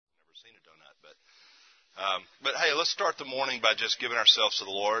seen a donut, but hey, let's start the morning by just giving ourselves to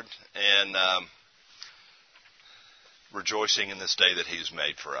the Lord and rejoicing in this day that He's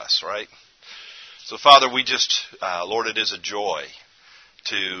made for us, right? So, Father, we just, Lord, it is a joy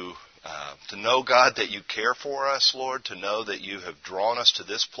to know, God, that you care for us, Lord, to know that you have drawn us to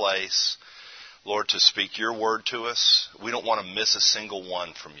this place, Lord, to speak your word to us. We don't want to miss a single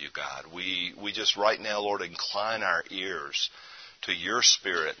one from you, God. We just right now, Lord, incline our ears to your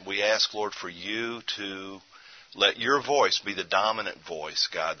Spirit. We ask, Lord, for you to let your voice be the dominant voice,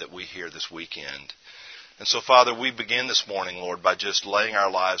 God, that we hear this weekend. And so, Father, we begin this morning, Lord, by just laying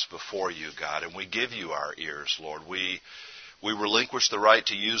our lives before you, God, and we give you our ears, Lord. We relinquish the right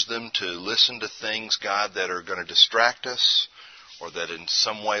to use them to listen to things, God, that are going to distract us or that in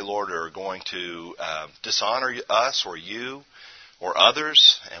some way, Lord, are going to dishonor us or you or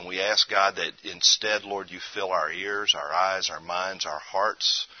others. And we ask, God, that instead, Lord, you fill our ears, our eyes, our minds, our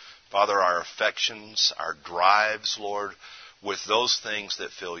hearts, Father, our affections, our drives, Lord, with those things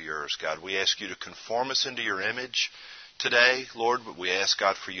that fill yours, God. We ask you to conform us into your image today, Lord, but we ask,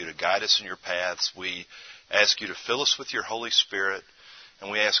 God, for you to guide us in your paths. We ask you to fill us with your Holy Spirit,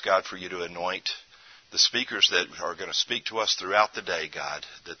 and we ask, God, for you to anoint the speakers that are going to speak to us throughout the day, God,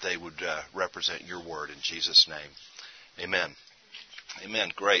 that they would represent your word in Jesus' name. Amen. Amen.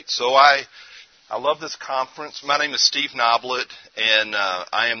 Great. So I love this conference. My name is Steve Noblet, and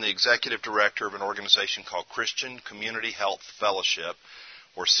I am the executive director of an organization called Christian Community Health Fellowship,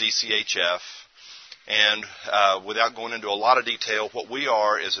 or CCHF. And without going into a lot of detail, what we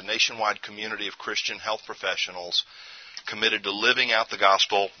are is a nationwide community of Christian health professionals committed to living out the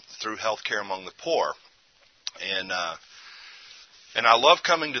gospel through health care among the poor. And I love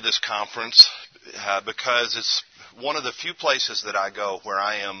coming to this conference because it's one of the few places that I go where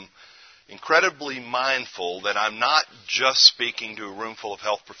I am incredibly mindful that I'm not just speaking to a room full of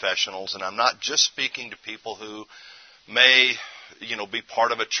health professionals, and I'm not just speaking to people who may, be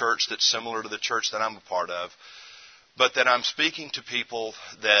part of a church that's similar to the church that I'm a part of, but that I'm speaking to people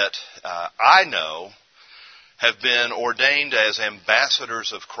that I know have been ordained as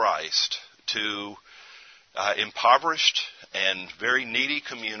ambassadors of Christ to impoverished and very needy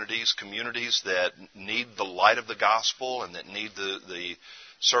communities that need the light of the gospel and that need the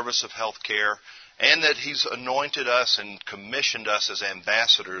service of health care, and that He's anointed us and commissioned us as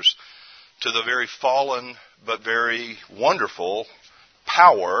ambassadors to the very fallen but very wonderful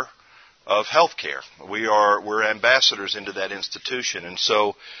power of health care. We're ambassadors into that institution, and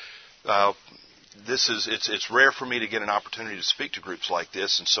so it's rare for me to get an opportunity to speak to groups like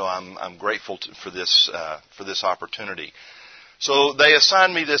this, and so I'm grateful for this opportunity. So they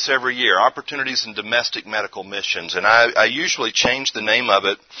assign me this every year, Opportunities in Domestic Medical Missions, and I usually change the name of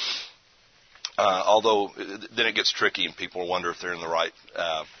it, although then it gets tricky and people wonder if they're in the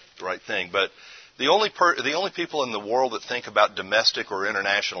right thing. But the only people in the world that think about domestic or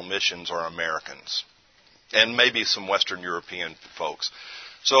international missions are Americans, and maybe some Western European folks.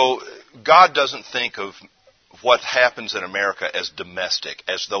 So God doesn't think of what happens in America as domestic,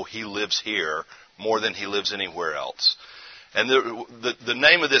 as though He lives here more than He lives anywhere else. And the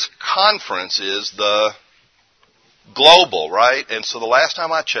name of this conference is the Global, right? And so the last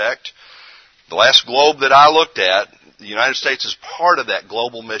time I checked, the last globe that I looked at, the United States is part of that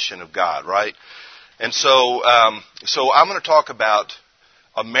global mission of God, right? And so I'm going to talk about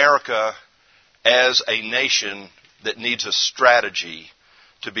America as a nation that needs a strategy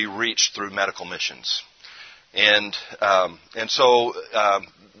to be reached through medical missions. And so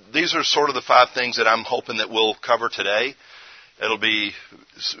these are sort of the 5 things that I'm hoping that we'll cover today. It'll be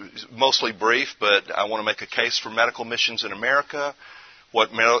mostly brief, but I want to make a case for medical missions in America,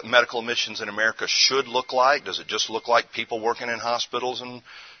 what medical missions in America should look like. Does it just look like people working in hospitals and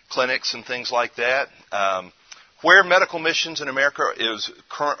clinics and things like that? Where medical missions in America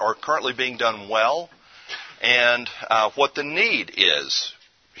are currently being done well, and what the need is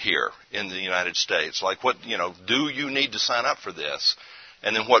here in the United States. Like do you need to sign up for this?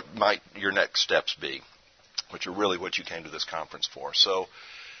 And then what might your next steps be, which are really what you came to this conference for. So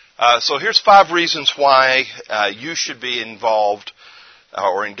here's 5 reasons why you should be involved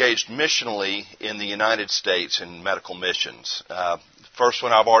or engaged missionally in the United States in medical missions. First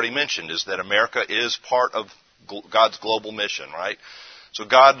one I've already mentioned is that America is part of God's global mission, right? So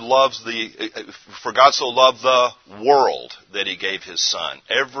for God so loved the world that He gave His Son.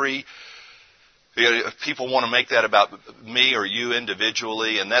 People want to make that about me or you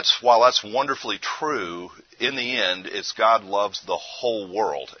individually, and while that's wonderfully true, in the end, it's God loves the whole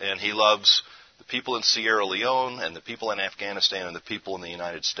world, and He loves the people in Sierra Leone and the people in Afghanistan and the people in the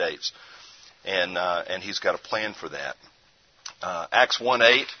United States, and He's got a plan for that. Acts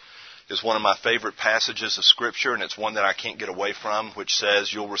 1:8 is one of my favorite passages of Scripture, and it's one that I can't get away from, which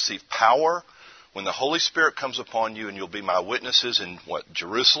says, you'll receive power when the Holy Spirit comes upon you, and you'll be my witnesses in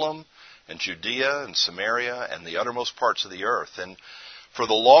Jerusalem and Judea and Samaria and the uttermost parts of the earth. And for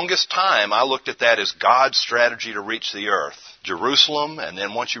the longest time, I looked at that as God's strategy to reach the earth. Jerusalem, and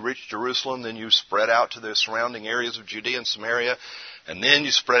then once you reach Jerusalem, then you spread out to the surrounding areas of Judea and Samaria, and then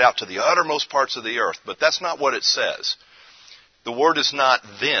you spread out to the uttermost parts of the earth. But that's not what it says. The word is not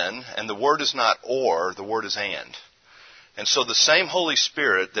then, and the word is not or, the word is and. And so the same Holy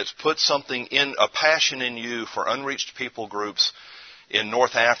Spirit that's put something in, a passion in you for unreached people groups in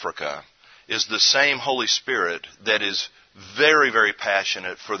North Africa, is the same Holy Spirit that is very, very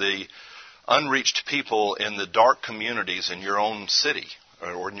passionate for the unreached people in the dark communities in your own city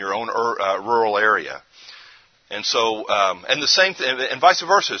or in your own rural area. And so, and the same thing, and vice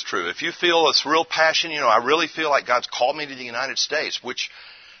versa is true. If you feel this real passion, I really feel like God's called me to the United States, which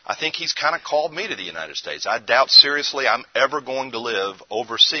I think He's kind of called me to the United States. I doubt seriously I'm ever going to live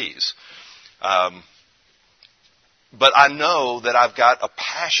overseas. But I know that I've got a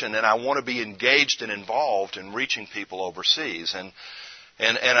passion and I want to be engaged and involved in reaching people overseas. And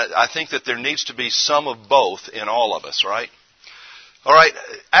I think that there needs to be some of both in all of us, right? All right,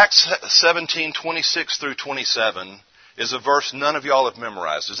 Acts 17:26 through 27 is a verse none of y'all have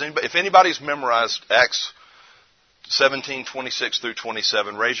memorized. If anybody's memorized Acts 17:26 through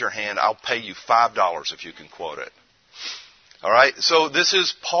 27, raise your hand. I'll pay you $5 if you can quote it. All right, so this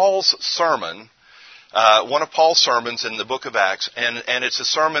is Paul's sermon. One of Paul's sermons in the book of Acts, and it's a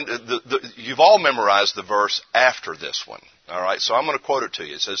sermon, you've all memorized the verse after this one. All right, so I'm going to quote it to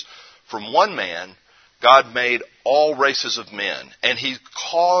you. It says, from one man, God made all races of men, and He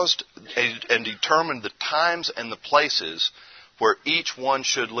caused and determined the times and the places where each one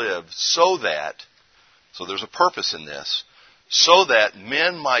should live, so there's a purpose in this, so that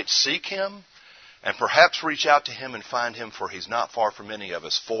men might seek Him and perhaps reach out to Him and find Him, for He's not far from any of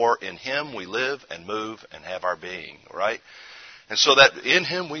us. For in Him we live and move and have our being, right? And so that in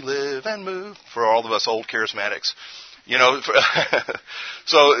Him we live and move, for all of us old charismatics. The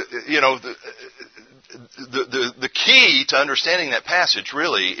key to understanding that passage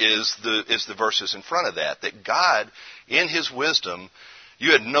really is the verses in front of that God, in His wisdom,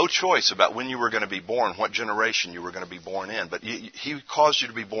 you had no choice about when you were going to be born, what generation you were going to be born in. But He caused you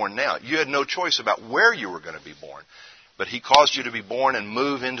to be born now. You had no choice about where you were going to be born. But He caused you to be born and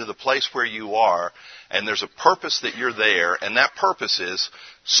move into the place where you are. And there's a purpose that you're there. And that purpose is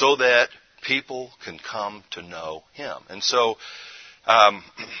so that people can come to know Him. And so,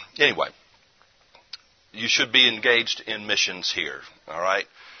 anyway, you should be engaged in missions here. All right?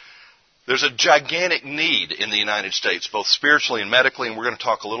 There's a gigantic need in the United States, both spiritually and medically, and we're going to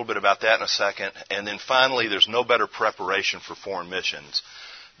talk a little bit about that in a second. And then finally, there's no better preparation for foreign missions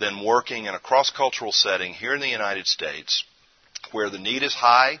than working in a cross-cultural setting here in the United States where the need is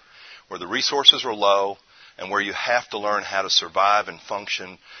high, where the resources are low, and where you have to learn how to survive and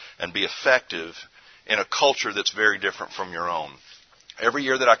function and be effective in a culture that's very different from your own. Every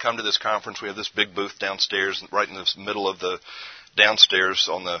year that I come to this conference, we have this big booth downstairs, right in the middle of the downstairs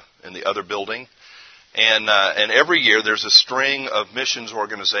in the other building, and every year there's a string of missions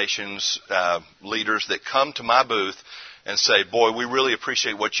organizations leaders that come to my booth and say, "Boy, we really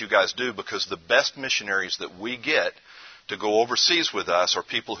appreciate what you guys do, because the best missionaries that we get to go overseas with us are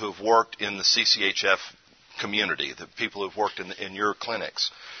people who've worked in the CCHF community, the people who've worked in your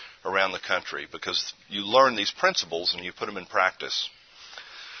clinics around the country, because you learn these principles and you put them in practice."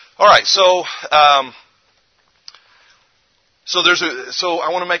 All right, so I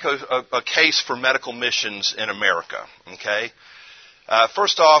want to make a case for medical missions in America, okay?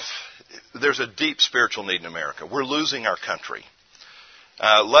 First off, there's a deep spiritual need in America. We're losing our country.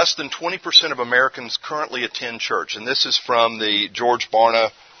 Less than 20% of Americans currently attend church, and this is from the George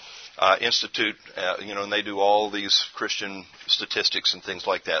Barna Institute, and they do all these Christian statistics and things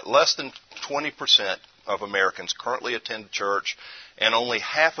like that. Less than 20% of Americans currently attend church, and only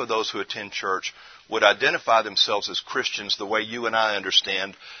half of those who attend church would identify themselves as Christians the way you and I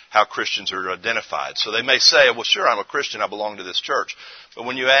understand how Christians are identified. So they may say, well, sure, I'm a Christian, I belong to this church. But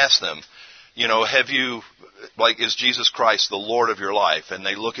when you ask them, is Jesus Christ the Lord of your life? And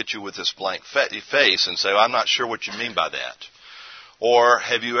they look at you with this blank face and say, well, I'm not sure what you mean by that. Or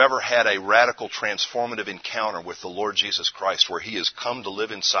have you ever had a radical transformative encounter with the Lord Jesus Christ where He has come to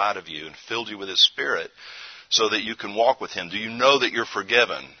live inside of you and filled you with His Spirit so that you can walk with Him? Do you know that you're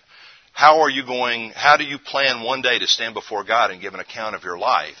forgiven? How do you plan one day to stand before God and give an account of your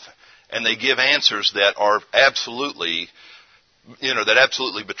life? And they give answers that are absolutely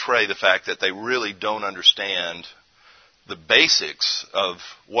betray the fact that they really don't understand the basics of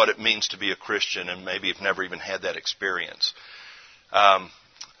what it means to be a Christian, and maybe have never even had that experience.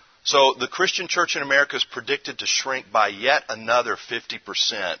 So the Christian church in America is predicted to shrink by yet another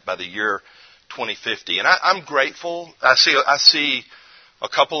 50% by the year 2050. And I'm grateful. I see a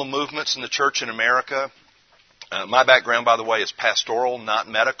couple of movements in the church in America. My background, by the way, is pastoral, not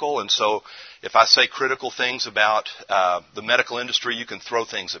medical. And so if I say critical things about the medical industry, you can throw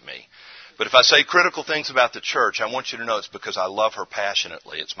things at me. But if I say critical things about the church, I want you to know it's because I love her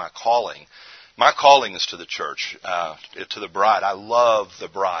passionately. It's my calling. My calling is to the church, to the bride. I love the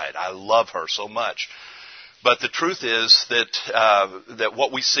bride. I love her so much. But the truth is that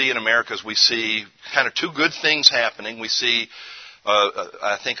what we see in America is we see kind of two good things happening. We see,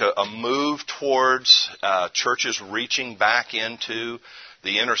 I think, a move towards churches reaching back into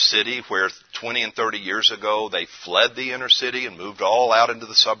the inner city, where 20 and 30 years ago they fled the inner city and moved all out into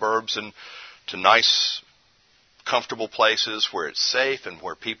the suburbs and to nice, comfortable places where it's safe and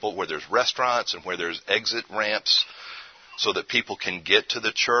where there's restaurants and where there's exit ramps so that people can get to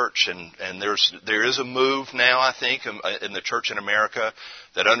the church. And there is a move now, I think, in the church in America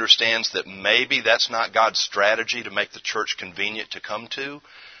that understands that maybe that's not God's strategy to make the church convenient to come to.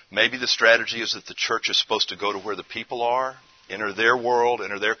 Maybe the strategy is that the church is supposed to go to where the people are, enter their world,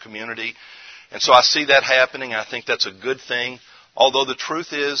 enter their community. And so I see that happening. I think that's a good thing. Although the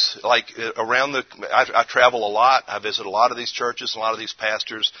truth is, like I travel a lot. I visit a lot of these churches, a lot of these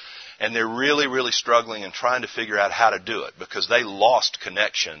pastors, and they're really, really struggling and trying to figure out how to do it because they lost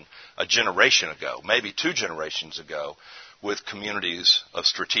connection a generation ago, maybe 2 generations ago, with communities of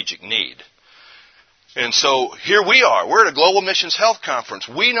strategic need. And so here we are. We're at a Global Missions Health Conference.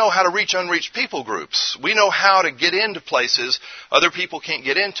 We know how to reach unreached people groups. We know how to get into places other people can't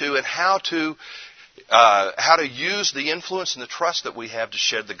get into, and how to use the influence and the trust that we have to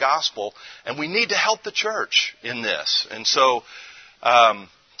share the gospel. And we need to help the church in this. And so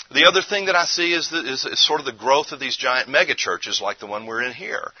the other thing that I see is sort of the growth of these giant mega churches like the one we're in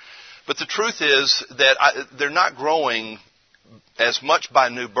here. But the truth is that they're not growing as much by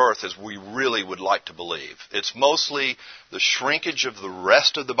new birth as we really would like to believe. It's mostly the shrinkage of the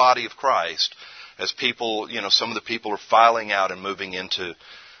rest of the body of Christ as people, some of the people are filing out and moving into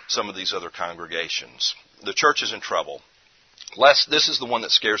some of these other congregations. The church is in trouble. This is the one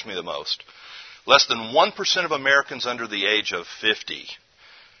that scares me the most. Less than 1% of Americans under the age of 50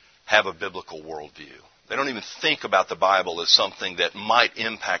 have a biblical worldview. They don't even think about the Bible as something that might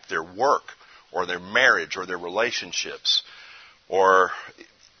impact their work or their marriage or their relationships or,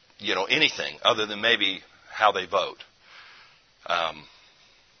 anything other than maybe how they vote.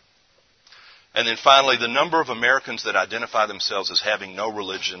 And then finally, the number of Americans that identify themselves as having no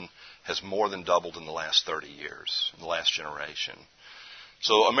religion has more than doubled in the last 30 years, in the last generation.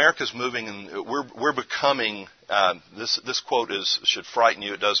 So America's moving, and we're becoming. This quote should frighten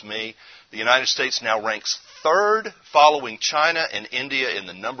you. It does me. The United States now ranks 3rd, following China and India, in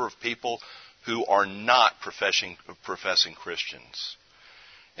the number of people who are not professing Christians.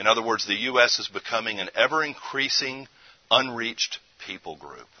 In other words, the U.S. is becoming an ever-increasing, unreached people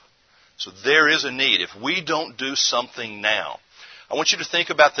group. So there is a need. If we don't do something now, I want you to think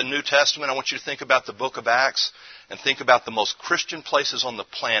about the New Testament. I want you to think about the book of Acts and think about the most Christian places on the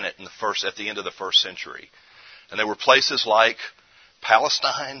planet at the end of the 1st century. And there were places like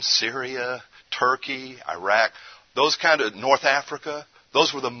Palestine, Syria, Turkey, Iraq, those kind of North Africa.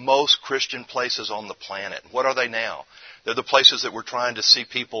 Those were the most Christian places on the planet. What are they now? They're the places that we're trying to see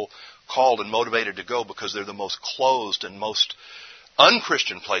people called and motivated to go because they're the most closed and most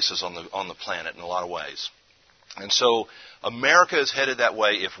unchristian places on the planet in a lot of ways. And so America is headed that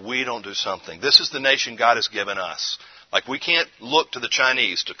way if we don't do something. This is the nation God has given us. Like, we can't look to the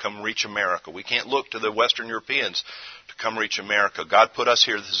Chinese to come reach America. We can't look to the Western Europeans to come reach America. God put us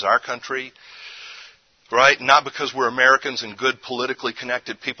here. This is our country. Right? Not because we're Americans and good politically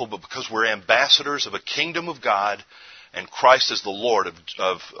connected people, but because we're ambassadors of a kingdom of God, and Christ is the Lord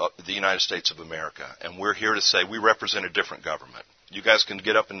of the United States of America. And we're here to say we represent a different government. You guys can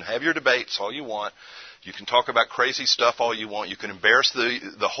get up and have your debates all you want. You can talk about crazy stuff all you want. You can embarrass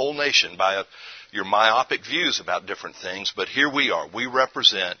the whole nation by your myopic views about different things. But here we are. We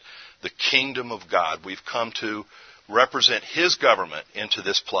represent the kingdom of God. We've come to represent His government into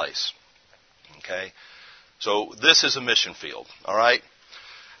this place. Okay? So this is a mission field, all right?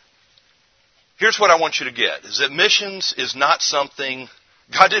 Here's what I want you to get, is that missions is not something,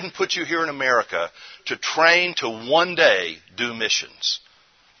 God didn't put you here in America to train to one day do missions.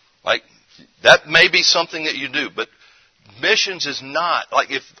 Like, that may be something that you do, but missions is not,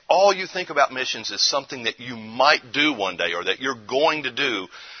 like, if all you think about missions is something that you might do one day or that you're going to do,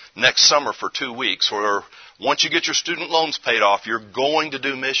 next summer for 2 weeks, or once you get your student loans paid off, you're going to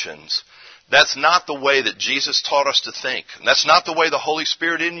do missions. That's not the way that Jesus taught us to think. That's not the way the Holy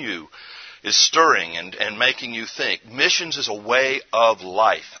Spirit in you is stirring and making you think. Missions is a way of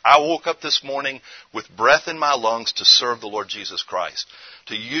life. I woke up this morning with breath in my lungs to serve the Lord Jesus Christ,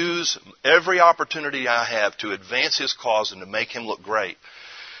 to use every opportunity I have to advance His cause and to make Him look great.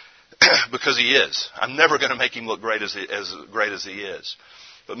 Because He is. I'm never going to make Him look great as great as He is.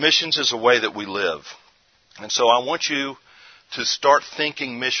 But missions is a way that we live. And so I want you to start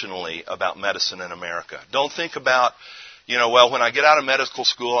thinking missionally about medicine in America. Don't think about, well, when I get out of medical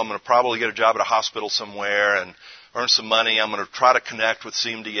school, I'm going to probably get a job at a hospital somewhere and earn some money. I'm going to try to connect with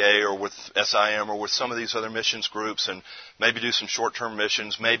CMDA or with SIM or with some of these other missions groups and maybe do some short-term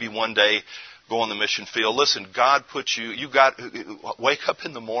missions, maybe one day go on the mission field. Listen, God put you got wake up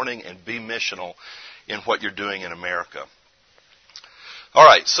in the morning and be missional in what you're doing in America. All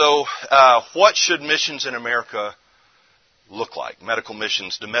right, so what should missions in America look like? Medical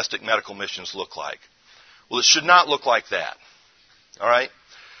missions, domestic medical missions look like? Well, it should not look like that. All right?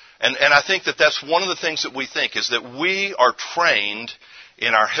 And I think that that's one of the things that we think is that we are trained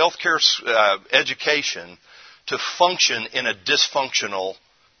in our healthcare education to function in a dysfunctional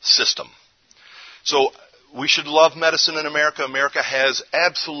system. So we should love medicine in America. America has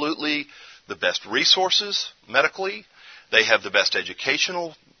absolutely the best resources medically. They have the best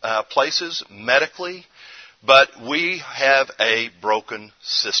educational places medically. But we have a broken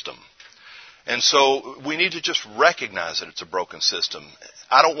system. And so we need to just recognize that it's a broken system.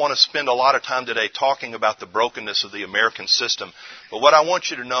 I don't want to spend a lot of time today talking about the brokenness of the American system. But what I want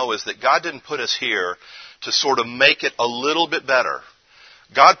you to know is that God didn't put us here to sort of make it a little bit better.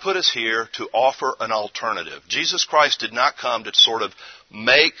 God put us here to offer an alternative. Jesus Christ did not come to sort of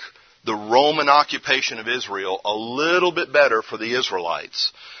make the Roman occupation of Israel a little bit better for the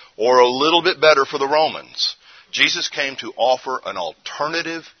Israelites or a little bit better for the Romans. Jesus came to offer an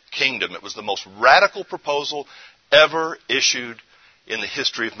alternative kingdom. It was the most radical proposal ever issued in the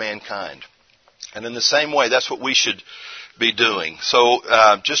history of mankind. And in the same way, that's what we should be doing. So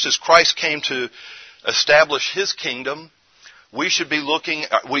just as Christ came to establish His kingdom, we should be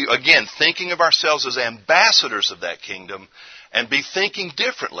thinking of ourselves as ambassadors of that kingdom and be thinking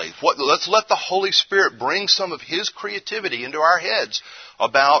differently. Let's let the Holy Spirit bring some of His creativity into our heads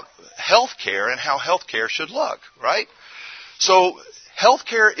about health care and how health care should look, right? So health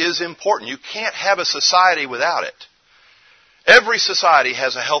care is important. You can't have a society without it. Every society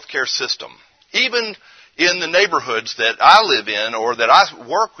has a health care system. Even in the neighborhoods that I live in or that I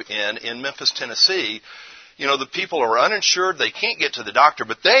work in Memphis, Tennessee, the people are uninsured, they can't get to the doctor,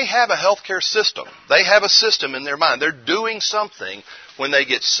 but they have a healthcare system. They have a system in their mind. They're doing something when they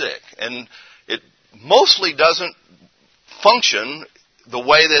get sick. And it mostly doesn't function the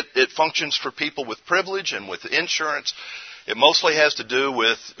way that it functions for people with privilege and with insurance. It mostly has to do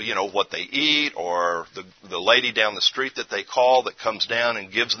with, what they eat or the lady down the street that they call that comes down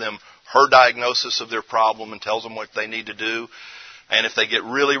and gives them her diagnosis of their problem and tells them what they need to do. And if they get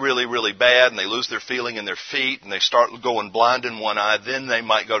really, really, really bad and they lose their feeling in their feet and they start going blind in one eye, then they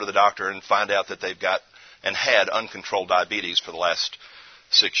might go to the doctor and find out that they've got and had uncontrolled diabetes for the last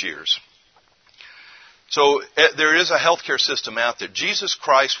 6 years. So there is a healthcare system out there. Jesus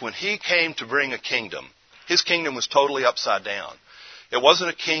Christ, when He came to bring a kingdom, His kingdom was totally upside down. It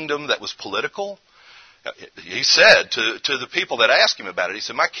wasn't a kingdom that was political. He said to the people that asked Him about it, He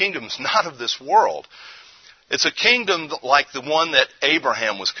said, my kingdom is not of this world. It's a kingdom like the one that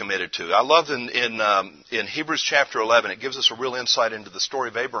Abraham was committed to. I love in Hebrews chapter 11, it gives us a real insight into the story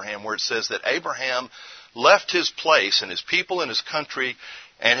of Abraham, where it says that Abraham left his place and his people and his country,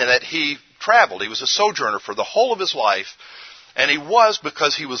 and that he traveled. He was a sojourner for the whole of his life, and he was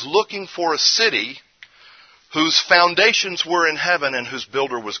because he was looking for a city whose foundations were in heaven and whose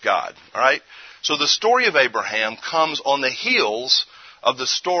builder was God. All right? So the story of Abraham comes on the heels of the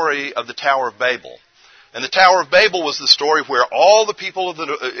story of the Tower of Babel. And the Tower of Babel was the story where all the people of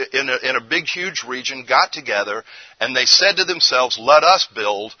in a big, huge region got together and they said to themselves, let us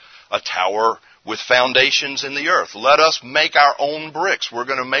build a tower with foundations in the earth. Let us make our own bricks. We're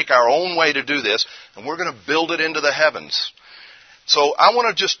going to make our own way to do this, and we're going to build it into the heavens. So I want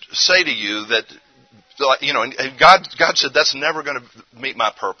to just say to you that, and God said that's never going to meet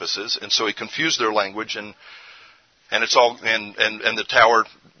my purposes, and so He confused their language, and it's all and the tower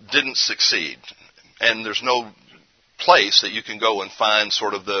didn't succeed. And there's no place that you can go and find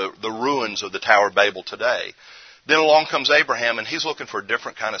sort of the ruins of the Tower of Babel today. Then along comes Abraham, and he's looking for a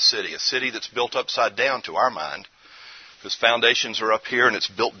different kind of city, a city that's built upside down to our mind, Because foundations are up here and it's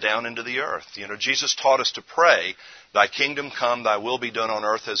built down into the earth. You know, Jesus taught us to pray, thy kingdom come, thy will be done on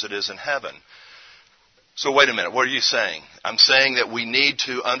earth as it is in heaven. So wait a minute, what are you saying? I'm saying that we need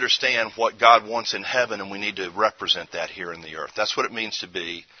to understand what God wants in heaven and we need to represent that here in the earth. That's what it means to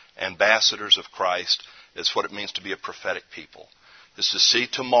be ambassadors of Christ. It's what it means to be a prophetic people. It's to see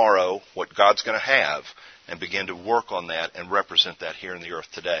tomorrow what God's going to have and begin to work on that and represent that here in the earth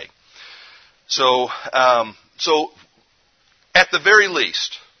today. So at the very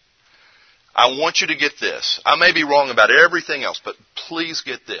least, I want you to get this. I may be wrong about everything else, but please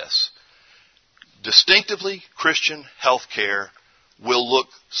get this. Distinctively Christian health care will look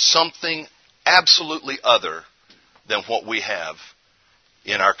something absolutely other than what we have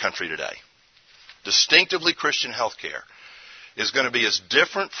in our country today. Distinctively Christian health care is going to be as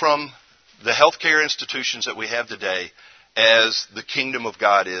different from the health care institutions that we have today as the kingdom of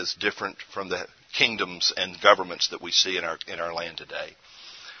God is different from the kingdoms and governments that we see in our land today.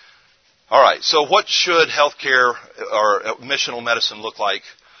 All right, so what should health care or missional medicine look like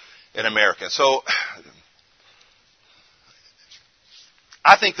in America? So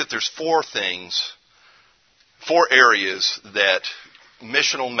I think that there's four areas that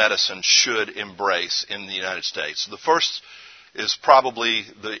missional medicine should embrace in the United States. The first is probably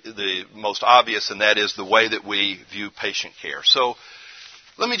the most obvious, and that is the way that we view patient care. So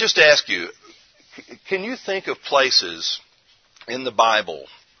let me just ask you, can you think of places in the Bible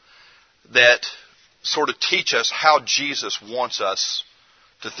that sort of teach us how Jesus wants us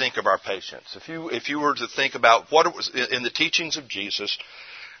to think of our patients? If you were to think about what it was in the teachings of Jesus,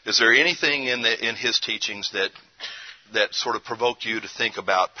 is there anything in his teachings that sort of provoked you to think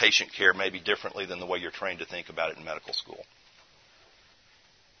about patient care maybe differently than the way you're trained to think about it in medical school?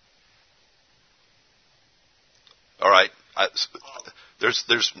 All right.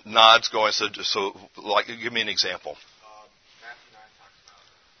 There's nods going. So like, give me an example. Matthew 9 talks about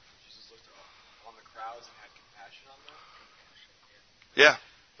Jesus looked on the crowds and had compassion on them. Yeah.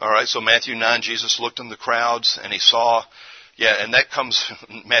 All right. So Matthew 9, Jesus looked on the crowds and he saw. Yeah, and that comes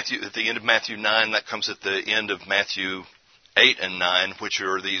at the end of Matthew 9. That comes at the end of Matthew 8 and 9, which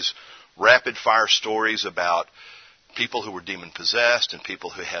are these rapid-fire stories about people who were demon-possessed and people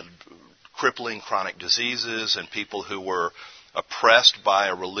who had crippling chronic diseases and people who were oppressed by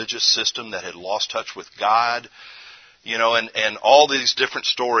a religious system that had lost touch with God. You know, and all these different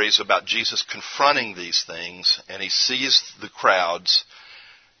stories about Jesus confronting these things, and he sees the crowds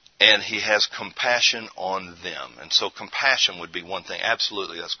and he has compassion on them. And so compassion would be one thing.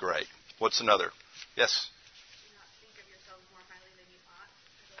 Absolutely, that's great. What's another? Yes? Do not think of yourselves more highly than you ought.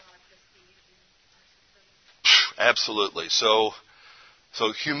 There's a lot of prestige in our system. Absolutely. So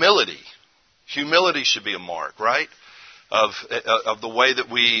humility. Humility should be a mark, right? Of the way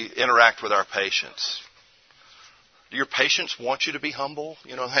that we interact with our patients. Do your patients want you to be humble?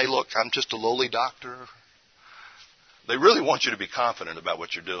 You know, hey, look, I'm just a lowly doctor. They really want you to be confident about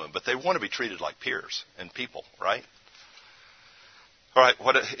what you're doing, but they want to be treated like peers and people, right? All right,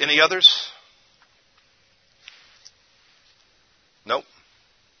 any others? Nope.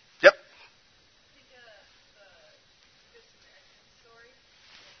 Yep. I think the Good Samaritan story,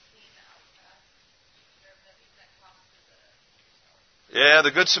 seeing the outcast, that cost to the. Yeah, the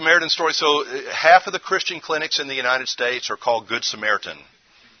Good Samaritan story. So half of the Christian clinics in the United States are called Good Samaritan,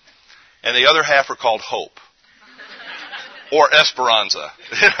 and the other half are called Hope. Or Esperanza.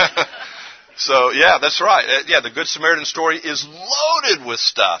 So, yeah, that's right. Yeah, the Good Samaritan story is loaded with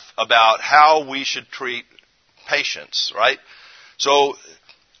stuff about how we should treat patients, right? So,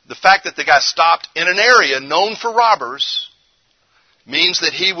 the fact that the guy stopped in an area known for robbers means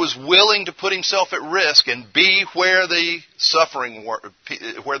that he was willing to put himself at risk and be where the suffering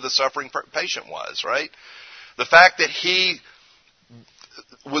patient was, right? The fact that he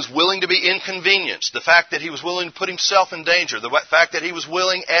was willing to be inconvenienced, the fact that he was willing to put himself in danger, the fact that he was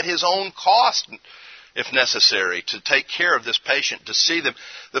willing at his own cost, if necessary, to take care of this patient, to see them,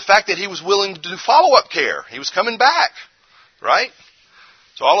 the fact that he was willing to do follow-up care. He was coming back, right?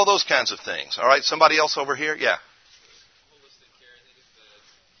 So all of those kinds of things. All right, somebody else over here? Yeah. Holistic care, I think if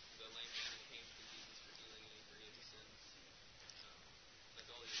the lame man came to Jesus for healing and he forgave his sins, that's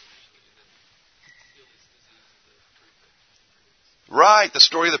all he did initially, and then heal his disease is the proof that he forgives. Right, the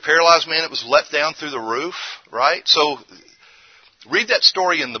story of the paralyzed man that was let down through the roof, right? So read that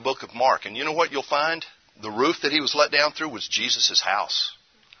story in the book of Mark, and you know what you'll find? The roof that he was let down through was Jesus' house.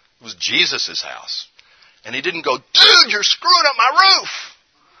 It was Jesus' house. And he didn't go, dude, you're screwing up my roof.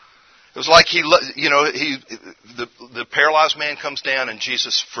 It was like the paralyzed man comes down and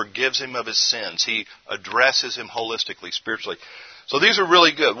Jesus forgives him of his sins. He addresses him holistically, spiritually. So these are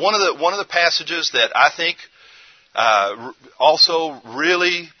really good. One of the passages that I think also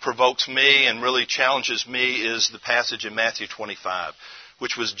really provokes me and really challenges me is the passage in Matthew 25,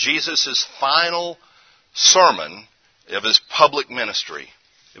 which was Jesus' final sermon of his public ministry.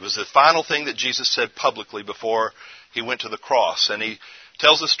 It was the final thing that Jesus said publicly before he went to the cross. And he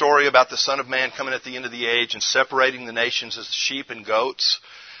tells the story about the Son of Man coming at the end of the age and separating the nations as sheep and goats.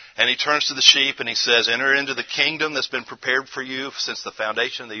 And he turns to the sheep and he says, enter into the kingdom that's been prepared for you since the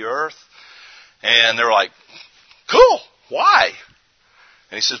foundation of the earth. And they're like, cool, why?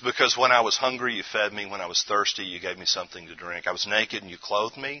 And he says, because when I was hungry, you fed me. When I was thirsty, you gave me something to drink. I was naked and you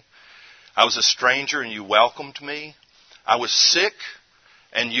clothed me. I was a stranger and you welcomed me. I was sick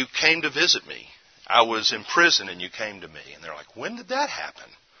and you came to visit me. I was in prison and you came to me. And they're like, when did that happen?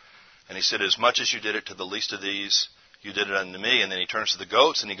 And he said, as much as you did it to the least of these, you did it unto me. And then he turns to the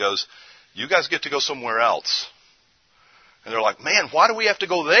goats and he goes, you guys get to go somewhere else. And they're like, man, why do we have to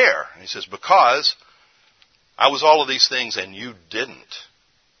go there? And he says, because I was all of these things and you didn't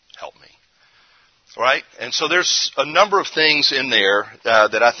help me. Right? And so there's a number of things in there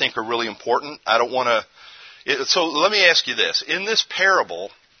that I think are really important. I don't want to... So let me ask you this. In this parable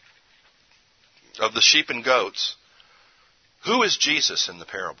of the sheep and goats, who is Jesus in the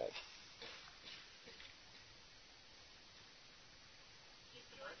parable?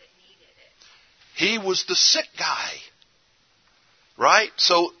 He was the sick guy. Right?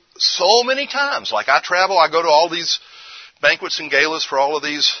 So many times, like I travel, I go to all these banquets and galas for all of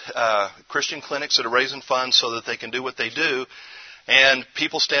these Christian clinics that are raising funds so that they can do what they do. And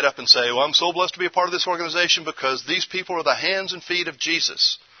people stand up and say, well, I'm so blessed to be a part of this organization because these people are the hands and feet of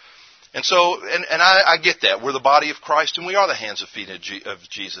Jesus. And so, and I get that. We're the body of Christ and we are the hands and feet of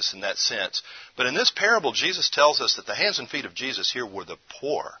Jesus in that sense. But in this parable, Jesus tells us that the hands and feet of Jesus here were the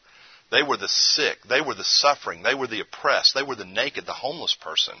poor. They were the sick. They were the suffering. They were the oppressed. They were the naked, the homeless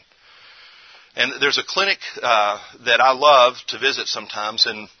person. And there's a clinic that I love to visit sometimes,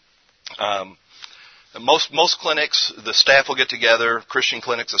 and most clinics, the staff will get together, Christian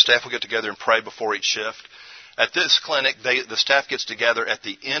clinics, the staff will get together and pray before each shift. At this clinic, the staff gets together at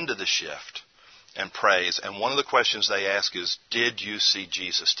the end of the shift and prays, and one of the questions they ask is, did you see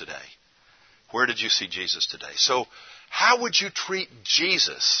Jesus today? Where did you see Jesus today? So how would you treat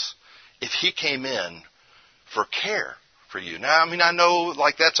Jesus if he came in for care for you? Now, I mean, I know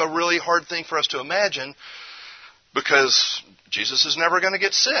like that's a really hard thing for us to imagine because Jesus is never going to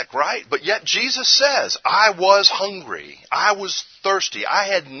get sick, right? But yet Jesus says, I was hungry. I was thirsty. I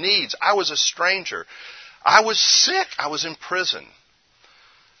had needs. I was a stranger. I was sick. I was in prison.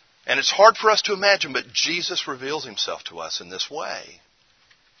 And it's hard for us to imagine, but Jesus reveals himself to us in this way.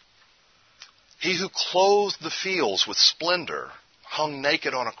 He who clothed the fields with splendor hung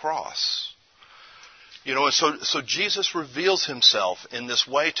naked on a cross. You know, and so Jesus reveals himself in this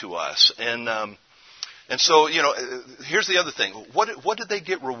way to us. And so, you know, here's the other thing. What did they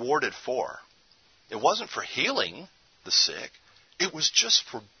get rewarded for? It wasn't for healing the sick. It was just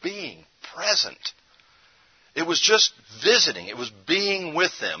for being present. It was just visiting. It was being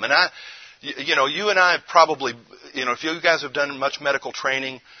with them. And you and I probably, if you guys have done much medical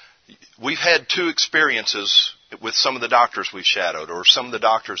training, we've had two experiences with some of the doctors we've shadowed or some of the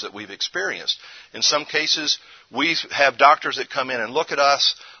doctors that we've experienced. In some cases, we have doctors that come in and look at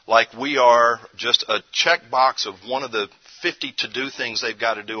us like we are just a checkbox of one of the 50 to-do things they've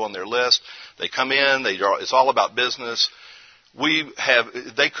got to do on their list. They come in, it's all about business.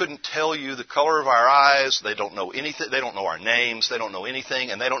 They couldn't tell you the color of our eyes. They don't know anything. They don't know our names. They don't know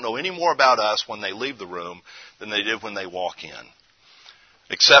anything. And they don't know any more about us when they leave the room than they did when they walk in.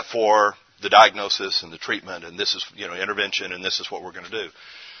 Except for the diagnosis and the treatment, and this is, intervention, and this is what we're going to do.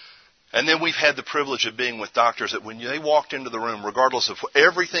 And then we've had the privilege of being with doctors that when they walked into the room, regardless of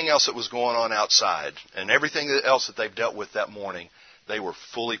everything else that was going on outside and everything else that they've dealt with that morning, they were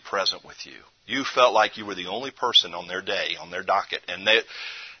fully present with you. You felt like you were the only person on their day, on their docket, and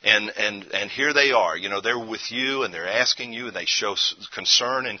here they are. They're with you and they're asking you, and they show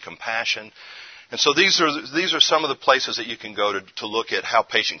concern and compassion. And so these are some of the places that you can go to look at how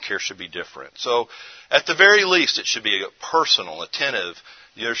patient care should be different. So at the very least, it should be personal, attentive.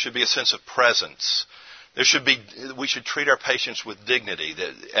 There should be a sense of presence. We should treat our patients with dignity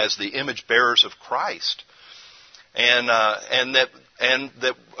as the image bearers of Christ. And that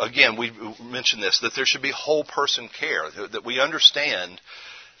again, we mentioned this, that there should be whole person care, that we understand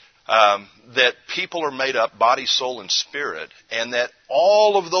that people are made up body, soul, and spirit, and that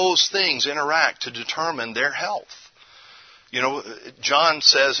all of those things interact to determine their health. John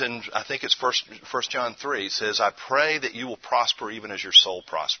says I think it's 1 John 3, says, I pray that you will prosper even as your soul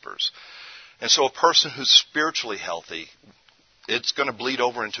prospers. And so a person who's spiritually healthy, it's going to bleed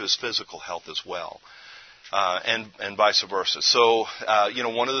over into his physical health as well. and vice versa. So,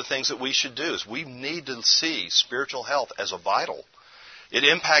 one of the things that we should do is we need to see spiritual health as a vital. It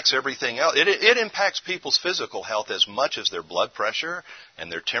impacts everything else. It impacts people's physical health as much as their blood pressure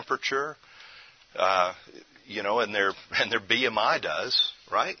and their temperature, and their BMI does,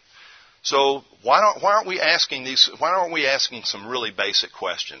 right? So why aren't we asking some really basic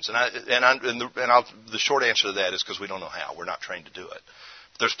questions? The short answer to that is because we don't know how. We're not trained to do it.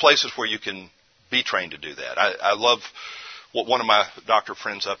 But there's places where you can be trained to do that. I love what one of my doctor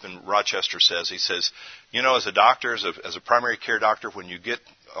friends up in Rochester says. He says, as a doctor, as a primary care doctor, when you get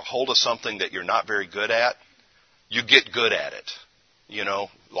a hold of something that you're not very good at, you get good at it.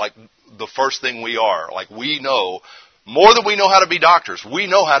 Like the first thing we are. Like we know, more than we know how to be doctors, we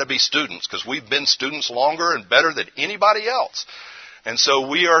know how to be students because we've been students longer and better than anybody else. And so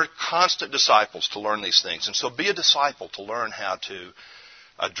we are constant disciples to learn these things. And so be a disciple to learn how to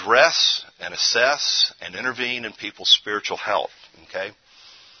address and assess and intervene in people's spiritual health, okay?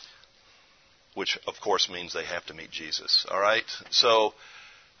 Which, of course, means they have to meet Jesus, all right? So,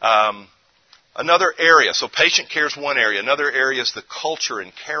 another area, so patient care is one area. Another area is the culture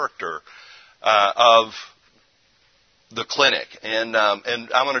and character of the clinic. And I'm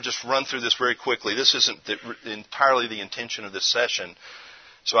going to just run through this very quickly. This isn't entirely the intention of this session,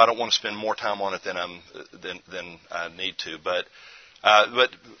 so I don't want to spend more time on it than I need to. But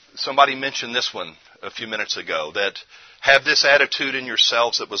somebody mentioned this one a few minutes ago, that have this attitude in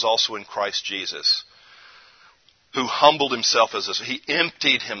yourselves that was also in Christ Jesus, who humbled himself he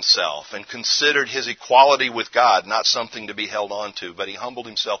emptied himself and considered his equality with God not something to be held on to, but he humbled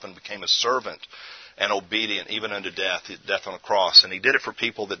himself and became a servant and obedient even unto death on a cross. And he did it for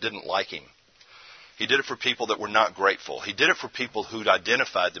people that didn't like him. He did it for people that were not grateful. He did it for people who'd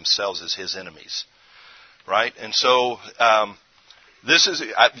identified themselves as his enemies. Right? And so,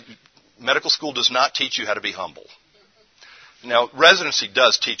 medical school does not teach you how to be humble. Now, residency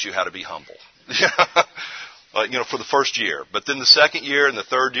does teach you how to be humble. For the first year. But then the second year and the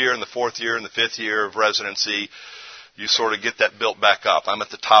third year and the fourth year and the fifth year of residency, you sort of get that built back up. I'm at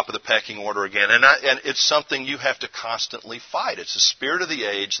the top of the pecking order again. And it's something you have to constantly fight. It's the spirit of the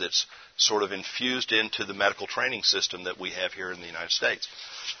age that's sort of infused into the medical training system that we have here in the United States.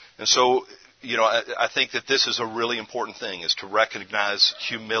 And so, I think that this is a really important thing, is to recognize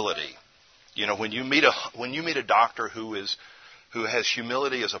humility. When you meet a doctor who has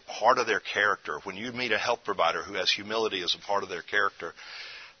humility as a part of their character, when you meet a health provider who has humility as a part of their character,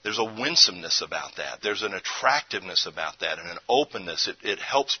 there's a winsomeness about that. There's an attractiveness about that and an openness. It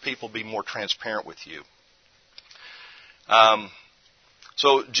helps people be more transparent with you.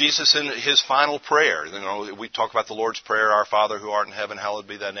 So Jesus, in his final prayer, we talk about the Lord's Prayer, Our Father who art in heaven, hallowed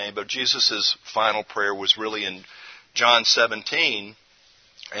be thy name. But Jesus' final prayer was really in John 17.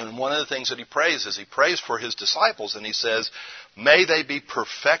 And one of the things that he prays is he prays for his disciples. And he says, may they be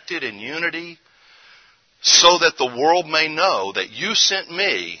perfected in unity, so that the world may know that you sent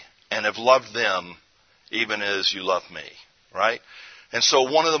me and have loved them even as you love me. Right? And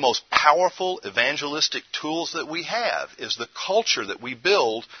so one of the most powerful evangelistic tools that we have is the culture that we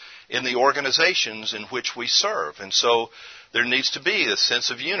build in the organizations in which we serve. And so there needs to be a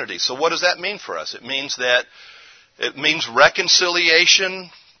sense of unity. So what does that mean for us? It means reconciliation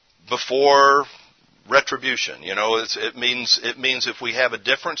before retribution. It means if we have a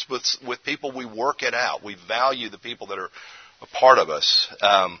difference with people, we work it out. We value the people that are a part of us.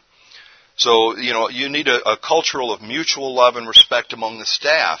 So you need a culture of mutual love and respect among the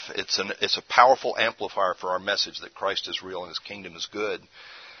staff. It's a powerful amplifier for our message that Christ is real and his kingdom is good.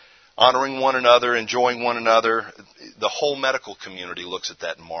 Honoring one another, enjoying one another. The whole medical community looks at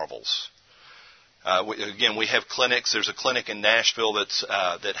that and marvels. We have clinics. There's a clinic in Nashville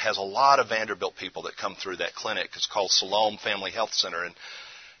that has a lot of Vanderbilt people that come through that clinic. It's called Siloam Family Health Center,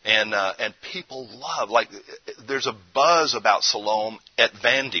 and people love, there's a buzz about Siloam at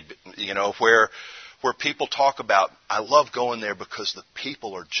Vandy, where people talk about, I love going there because the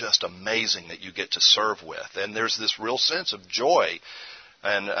people are just amazing that you get to serve with, and there's this real sense of joy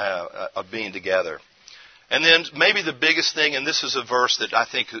and of being together. And then maybe the biggest thing, and this is a verse that I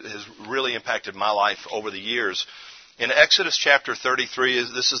think has really impacted my life over the years. In Exodus chapter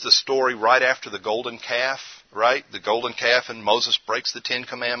 33, this is the story right after the golden calf, right? The golden calf, and Moses breaks the 10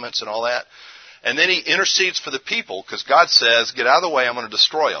 Commandments and all that. And then he intercedes for the people because God says, get out of the way, I'm going to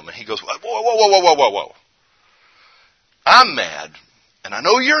destroy them. And he goes, whoa. I'm mad, and I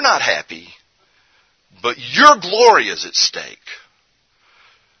know you're not happy, but your glory is at stake.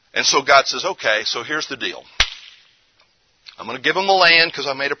 And so God says, okay, so here's the deal. I'm going to give them the land because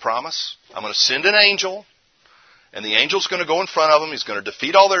I made a promise. I'm going to send an angel, And the angel's going to go in front of them. He's going to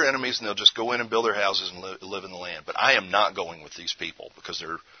defeat all their enemies, and they'll just go in and build their houses and live in the land. But I am not going with these people because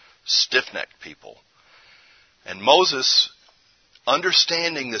they're stiff-necked people. And Moses,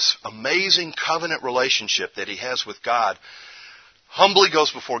 understanding this amazing covenant relationship that he has with God, humbly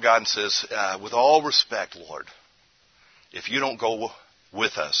goes before God and says, with all respect, Lord, if you don't go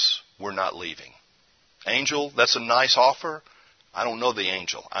with us, we're not leaving. Angel, that's a nice offer. I don't know the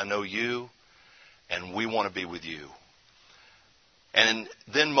angel. I know you, and we want to be with you. And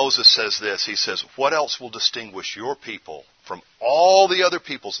then Moses says this. He says, what else will distinguish your people from all the other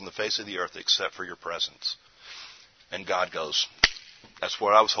peoples on the face of the earth except for your presence? And God goes, that's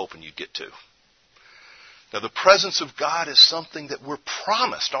where I was hoping you'd get to. Now, the presence of God is something that we're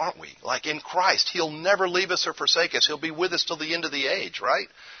promised, aren't we? Like in Christ, He'll never leave us or forsake us. He'll be with us till the end of the age, right?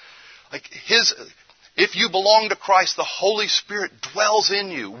 Like if you belong to Christ, the Holy Spirit dwells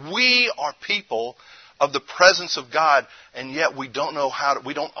in you. We are people of the presence of God, and yet we don't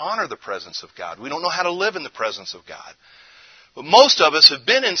honor the presence of God. We don't know how to live in the presence of God. But most of us have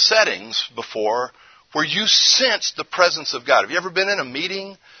been in settings before where you sense the presence of God. Have you ever been in a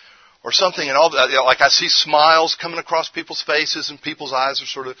meeting or something, and like I see smiles coming across people's faces, and people's eyes are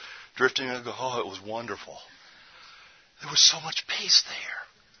sort of drifting, and I go, oh, it was wonderful. There was so much peace there.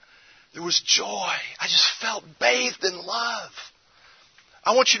 There was joy. I just felt bathed in love.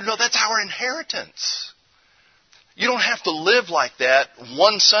 I want you to know that's our inheritance. You don't have to live like that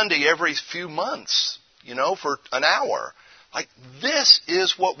one Sunday every few months, for an hour. Like, this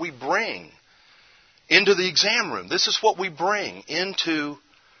is what we bring into the exam room. This is what we bring into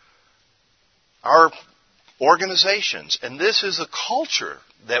our organizations. And this is a culture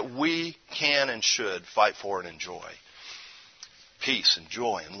that we can and should fight for and enjoy. Peace and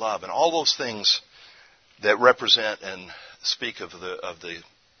joy and love and all those things that represent and speak of the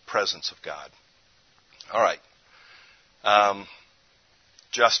presence of God. All right.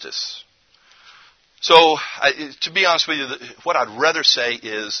 Justice. So, to be honest with you, what I'd rather say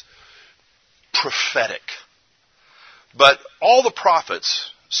is prophetic. But all the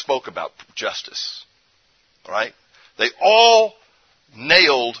prophets spoke about justice. All right? They all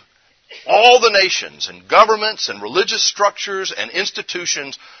nailed all the nations and governments and religious structures and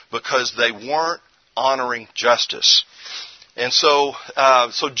institutions because they weren't honoring justice. And so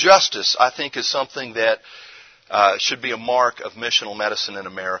justice, I think, is something that should be a mark of missional medicine in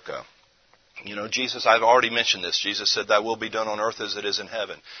America. Jesus, I've already mentioned this. Jesus said, thy will be done on earth as it is in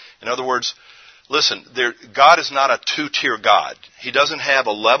heaven. In other words, listen, God is not a two-tier God. He doesn't have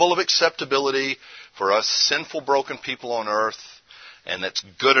a level of acceptability for us sinful, broken people on earth, and that's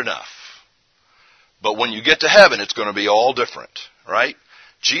good enough. But when you get to heaven, it's going to be all different, right?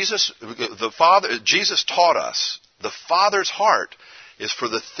 Jesus taught us the Father's heart is for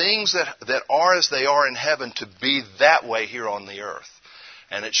the things that are as they are in heaven to be that way here on the earth.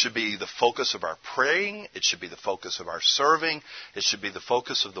 And it should be the focus of our praying. It should be the focus of our serving. It should be the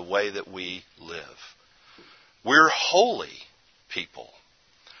focus of the way that we live. We're holy people,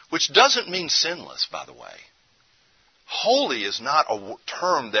 which doesn't mean sinless, by the way. Holy is not a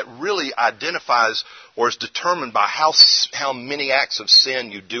term that really identifies or is determined by how many acts of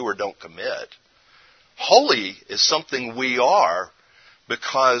sin you do or don't commit. Holy is something we are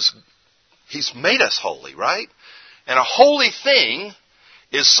because He's made us holy, right? And a holy thing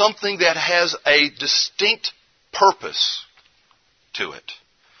is something that has a distinct purpose to it.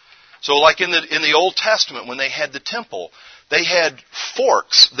 So like in the Old Testament, when they had the temple, they had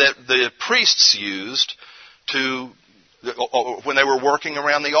forks that the priests used when they were working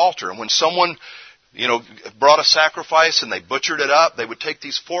around the altar. And when someone, brought a sacrifice and they butchered it up, they would take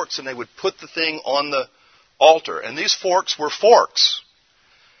these forks and they would put the thing on the altar. And these forks were forks.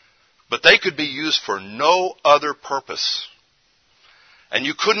 But they could be used for no other purpose. And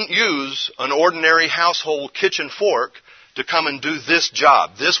you couldn't use an ordinary household kitchen fork to come and do this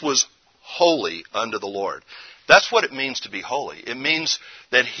job. This was holy unto the Lord. That's what it means to be holy. It means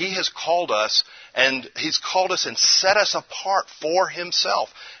that He has called us, and He's called us and set us apart for Himself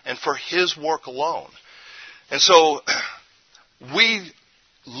and for His work alone. And so we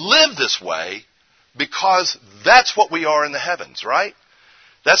live this way because that's what we are in the heavens, right?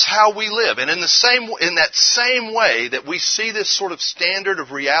 That's how we live. And in that same way that we see this sort of standard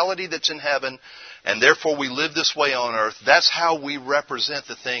of reality that's in heaven, and therefore we live this way on earth, that's how we represent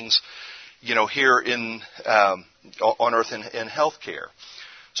the things, here on earth in healthcare.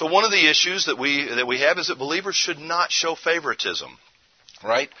 So one of the issues that we have is that believers should not show favoritism,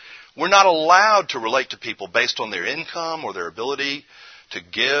 right? We're not allowed to relate to people based on their income or their ability to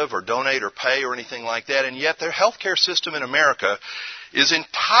give or donate or pay or anything like that. And yet their healthcare system in America is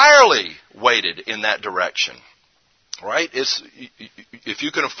entirely weighted in that direction. Right? If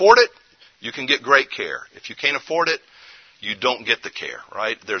you can afford it, you can get great care. If you can't afford it, you don't get the care,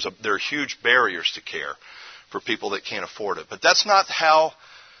 right? There are huge barriers to care for people that can't afford it. But that's not how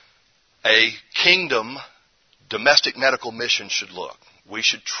a kingdom domestic medical mission should look. We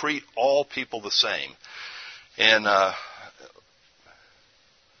should treat all people the same. And let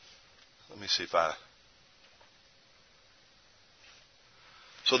me see if I...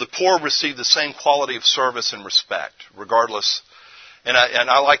 So the poor receive the same quality of service and respect, regardless. And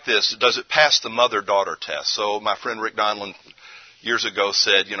I like this. Does it pass the mother-daughter test? So my friend Rick Donlin years ago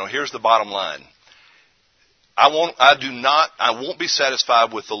said, here's the bottom line. I won't be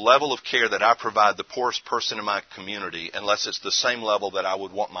satisfied with the level of care that I provide the poorest person in my community unless it's the same level that I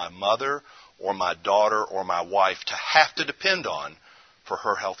would want my mother or my daughter or my wife to have to depend on for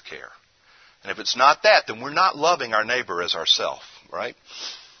her health care. And if it's not that, then we're not loving our neighbor as ourselves, right?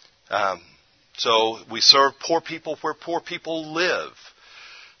 So we serve poor people where poor people live.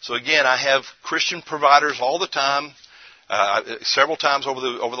 So again, I have Christian providers all the time. Several times over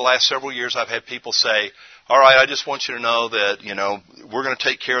the last several years, I've had people say, all right, I just want you to know that, we're going to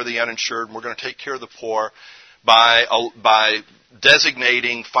take care of the uninsured and we're going to take care of the poor by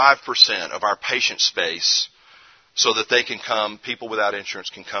designating 5% of our patient space so that they can come, people without insurance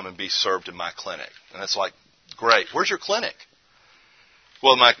can come and be served in my clinic. And it's like, great. Where's your clinic?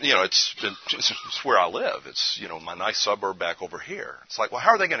 Well, it's where I live. It's, my nice suburb back over here. It's like, well,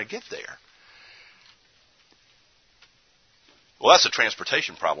 how are they going to get there? Well, that's a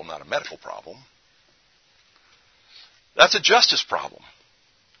transportation problem, not a medical problem. That's a justice problem.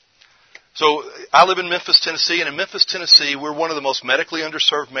 So I live in Memphis, Tennessee, and in Memphis, Tennessee, we're one of the most medically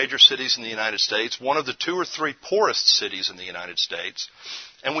underserved major cities in the United States, one of the 2 or 3 poorest cities in the United States,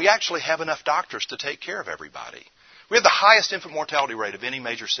 and we actually have enough doctors to take care of everybody. We have the highest infant mortality rate of any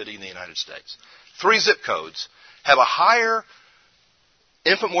major city in the United States. 3 zip codes have a higher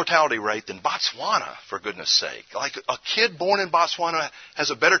infant mortality rate than Botswana, for goodness sake. Like a kid born in Botswana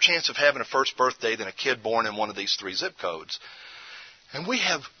has a better chance of having a first birthday than a kid born in one of these 3 zip codes. And we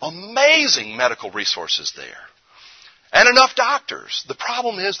have amazing medical resources there. And enough doctors. The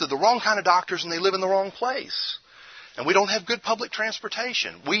problem is they're the wrong kind of doctors and they live in the wrong place. And we don't have good public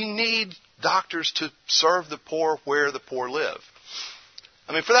transportation. We need doctors to serve the poor where the poor live.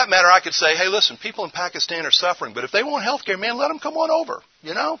 I mean, for that matter, I could say, hey, listen, people in Pakistan are suffering, but if they want health care, man, let them come on over,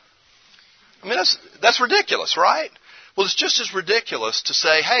 I mean, that's ridiculous, right? Well, it's just as ridiculous to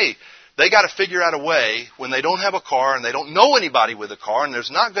say, hey, they got to figure out a way when they don't have a car and they don't know anybody with a car and there's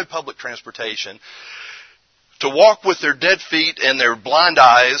not good public transportation to walk with their dead feet and their blind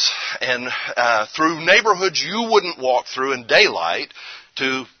eyes and through neighborhoods you wouldn't walk through in daylight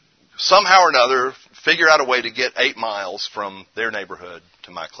to somehow or another figure out a way to get 8 miles from their neighborhood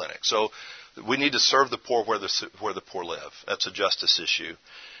to my clinic. So we need to serve the poor where the poor live. That's a justice issue.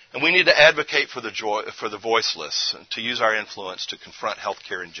 And we need to advocate for the voiceless, and to use our influence to confront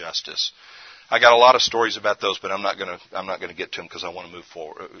healthcare injustice. I got a lot of stories about those, but I'm not going to get to them because I want to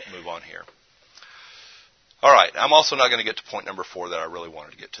move on here. All right, I'm also not going to get to point number 4 that I really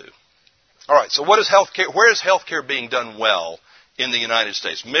wanted to get to. All right, so what is healthcare? Where is healthcare being done well in the United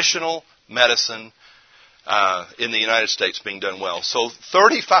States? Missional medicine in the United States being done well. So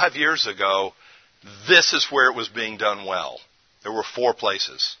 35 years ago, this is where it was being done well. There were 4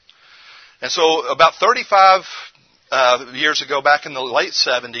 places. And so about 35 years ago, back in the late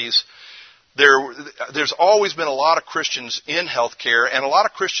 70s, there's always been a lot of Christians in healthcare and a lot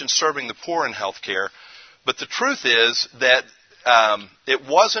of Christians serving the poor in healthcare. But the truth is that it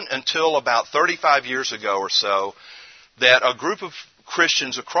wasn't until about 35 years ago or so that a group of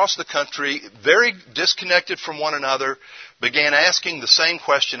Christians across the country, very disconnected from one another, began asking the same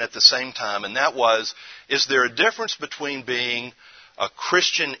question at the same time, and that was, is there a difference between being a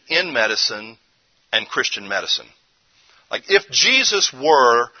Christian in medicine and Christian medicine? Like, if Jesus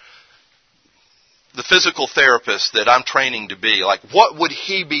were the physical therapist that I'm training to be, like, what would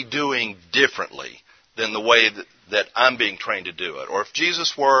he be doing differently than the way that I'm being trained to do it? Or if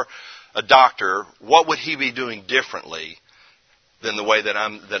Jesus were a doctor, what would he be doing differently than the way that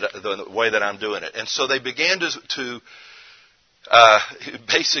I'm doing it? And so they began to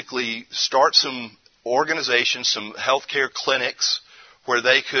basically start some organizations, some healthcare clinics, where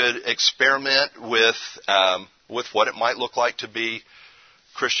they could experiment with what it might look like to be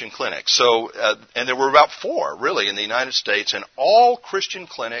Christian clinics. So, and there were about 4 really in the United States, and all Christian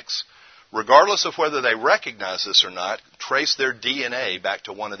clinics, regardless of whether they recognize this or not, trace their DNA back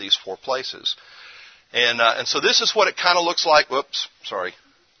to one of these 4 places. And so this is what it kind of looks like.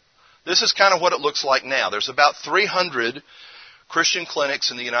 This is kind of what it looks like now. There's about 300 Christian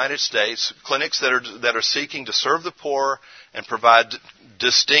clinics in the United States, clinics that are seeking to serve the poor and provide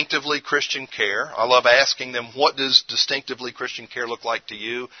distinctively Christian care. I love asking them, what does distinctively Christian care look like to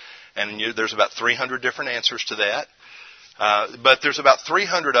you? And there's about 300 different answers to that. But there's about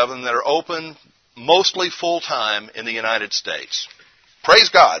 300 of them that are open mostly full-time in the United States. Praise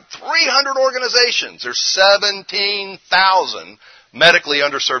God. 300 organizations. There's 17,000 medically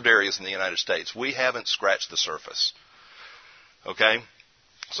underserved areas in the United States. We haven't scratched the surface. Okay?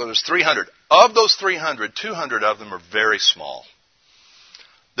 So there's 300. Of those 300, 200 of them are very small.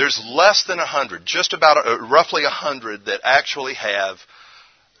 There's less than 100, just about roughly 100 that actually have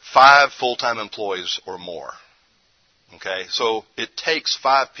 5 full-time employees or more. Okay? So it takes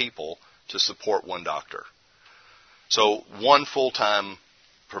 5 people to support one doctor. So one full-time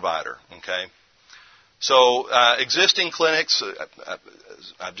provider. Okay? So existing clinics,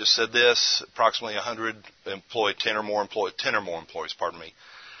 I've just said this, approximately 100 employ 10 or more employees, pardon me.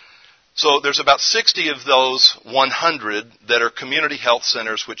 So there's about 60 of those 100 that are community health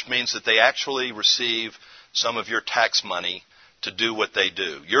centers, which means that they actually receive some of your tax money to do what they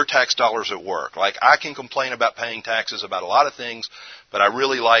do. Your tax dollars at work. Like, I can complain about paying taxes about a lot of things, but I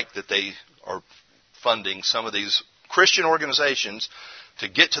really like that they are funding some of these Christian organizations to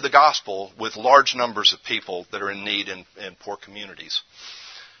get to the gospel with large numbers of people that are in need in poor communities.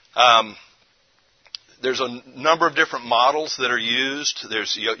 There's a number of different models that are used.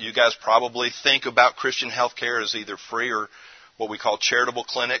 You guys probably think about Christian health care as either free or what we call charitable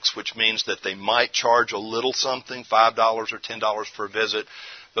clinics, which means that they might charge a little something, $5 or $10 per visit.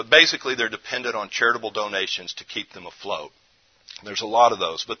 But basically they're dependent on charitable donations to keep them afloat. There's a lot of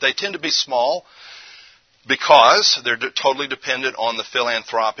those. But they tend to be small because they're totally dependent on the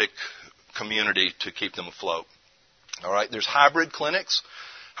philanthropic community to keep them afloat. All right, there's hybrid clinics.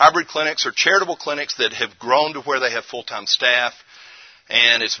 Hybrid clinics are charitable clinics that have grown to where they have full-time staff,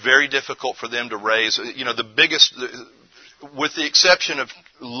 and it's very difficult for them to raise, the biggest, with the exception of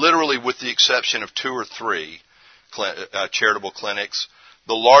 2 or 3 charitable clinics,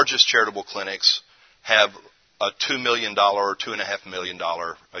 the largest charitable clinics have a $2 million or $2.5 million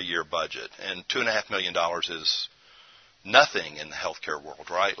a year budget. And $2.5 million is nothing in the healthcare world,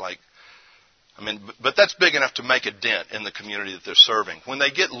 right? But that's big enough to make a dent in the community that they're serving. When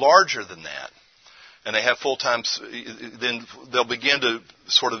they get larger than that, and they have full-time, then they'll begin to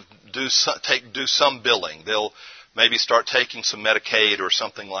sort of do some billing. They'll maybe start taking some Medicaid or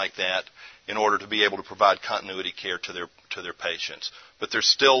something like that in order to be able to provide continuity care to their patients. But they're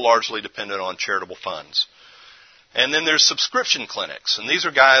still largely dependent on charitable funds. And then there's subscription clinics, and these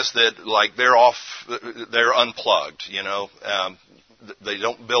are guys that they're unplugged. They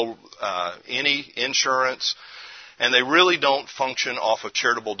don't bill any insurance, and they really don't function off of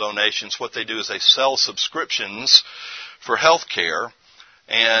charitable donations. What they do is they sell subscriptions for health care,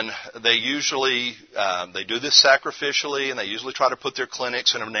 and they usually they do this sacrificially, and they usually try to put their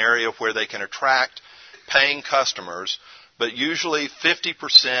clinics in an area where they can attract paying customers. But usually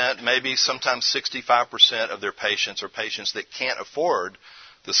 50%, maybe sometimes 65% of their patients are patients that can't afford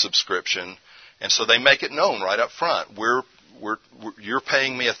the subscription, and so they make it known right up front. You're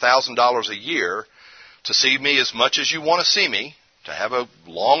paying me $1,000 a year to see me as much as you want to see me, to have a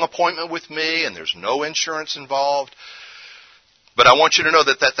long appointment with me, and there's no insurance involved. But I want you to know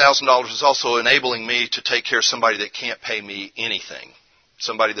that $1,000 is also enabling me to take care of somebody that can't pay me anything,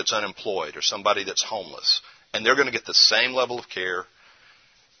 somebody that's unemployed or somebody that's homeless. And they're going to get the same level of care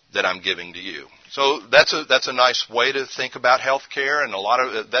that I'm giving to you. So that's a nice way to think about health care, and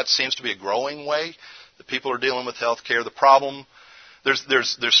that seems to be a growing way that people are dealing with health care. The problem,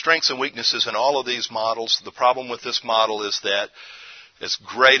 there's strengths and weaknesses in all of these models. The problem with this model is that it's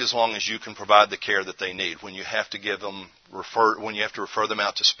great as long as you can provide the care that they need. When you have to refer them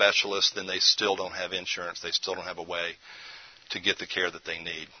out to specialists, then they still don't have insurance. They still don't have a way to get the care that they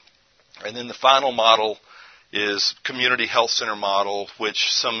need. And then the final model is Community Health Center model, which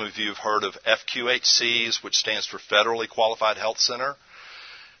some of you have heard of FQHCs, which stands for Federally Qualified Health Center.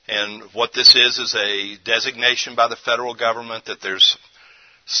 And what this is a designation by the federal government that there's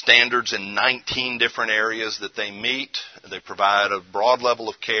standards in 19 different areas that they meet. They provide a broad level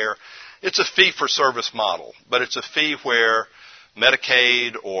of care. It's a fee-for-service model, but it's a fee where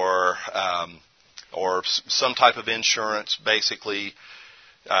Medicaid or some type of insurance basically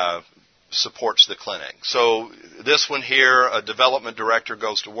supports the clinic. So this one here, a development director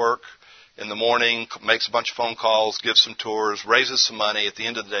goes to work in the morning, makes a bunch of phone calls, gives some tours, raises some money. At the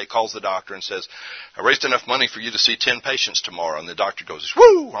end of the day, calls the doctor and says, I raised enough money for you to see 10 patients tomorrow. And the doctor goes,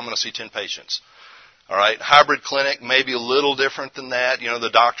 woo, I'm going to see 10 patients. All right, hybrid clinic may be a little different than that. The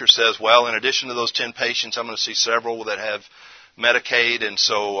doctor says, well, in addition to those 10 patients, I'm going to see several that have Medicaid, and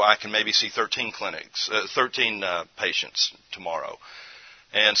so I can maybe see 13 patients tomorrow.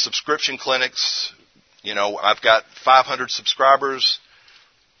 And subscription clinics, I've got 500 subscribers.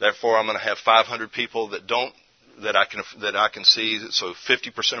 Therefore, I'm going to have 500 people that I can see. So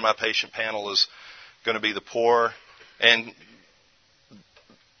 50% of my patient panel is going to be the poor. And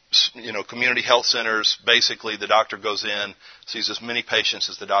community health centers, basically the doctor goes in, sees as many patients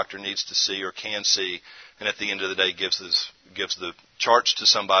as the doctor needs to see or can see, and at the end of the day gives the charge to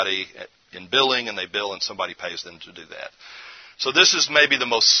somebody in billing, and they bill, and somebody pays them to do that. So this is maybe the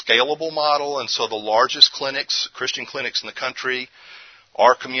most scalable model, and so the largest clinics, Christian clinics in the country,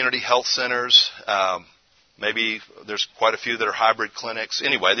 are community health centers. Maybe there's quite a few that are hybrid clinics.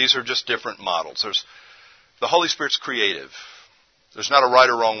 Anyway, these are just different models. The Holy Spirit's creative. There's not a right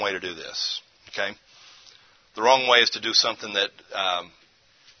or wrong way to do this, okay? The wrong way is to do something that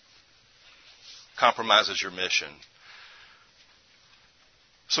compromises your mission.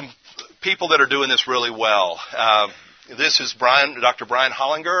 Some people that are doing this really well. This is Dr. Brian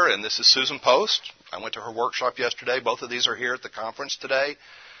Hollinger, and this is Susan Post. I went to her workshop yesterday. Both of these are here at the conference today,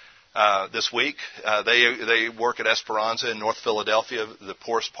 this week. They work at Esperanza in North Philadelphia, the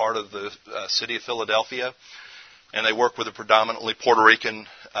poorest part of the city of Philadelphia. And they work with a predominantly Puerto Rican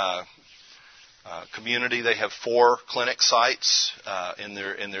community. They have 4 clinic sites in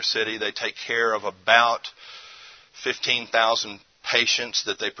their city. They take care of about 15,000 patients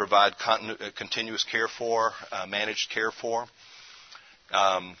that they provide continuous care for, managed care for.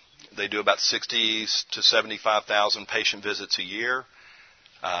 They do about 60 to 75,000 patient visits a year.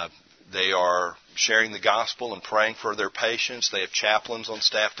 They are sharing the gospel and praying for their patients. They have chaplains on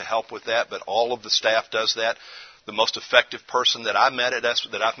staff to help with that, but all of the staff does that. The most effective person that I've met at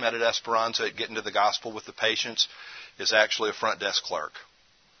Esperanza at getting to the gospel with the patients is actually a front desk clerk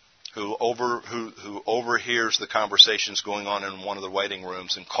who overhears the conversations going on in one of the waiting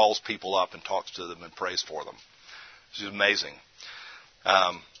rooms and calls people up and talks to them and prays for them. It's amazing.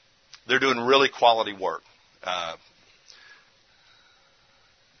 They're doing really quality work.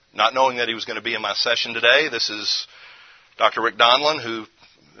 Not knowing that he was going to be in my session today, this is Dr. Rick Donlin, who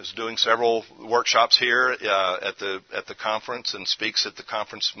is doing several workshops here at the conference and speaks at the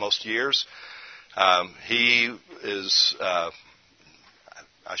conference most years. He is.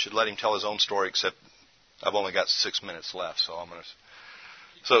 I should let him tell his own story, except I've only got 6 minutes left, so I'm going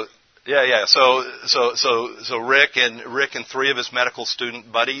to. So Rick and 3 of his medical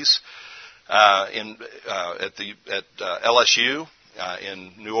student buddies at LSU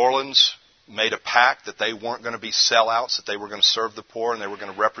in New Orleans made a pact that they weren't going to be sellouts, that they were going to serve the poor and they were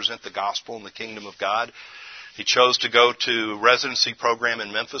going to represent the gospel and the kingdom of God. He chose to go to residency program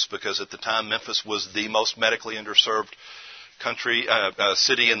in Memphis because at the time Memphis was the most medically underserved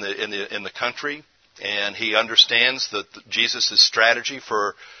city in the country, and he understands that Jesus' strategy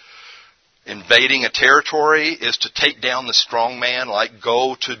for invading a territory is to take down the strong man, like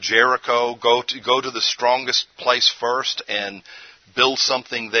go to Jericho, go to the strongest place first and build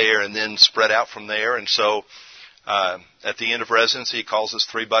something there and then spread out from there. And so at the end of residency, he calls his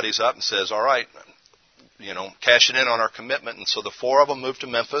 3 buddies up and says, all right, cashing in on our commitment. And so the 4 of them moved to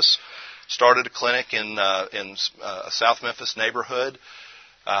Memphis, started a clinic in a South Memphis neighborhood.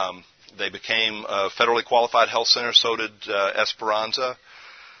 They became a federally qualified health center, so did Esperanza.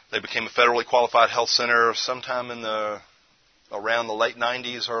 They became a federally qualified health center sometime around the late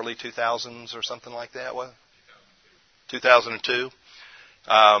 90s, early 2000s or something like that. What? 2002.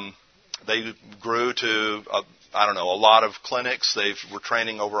 They grew to, a lot of clinics. They were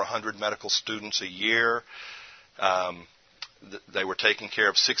training over 100 medical students a year. They were taking care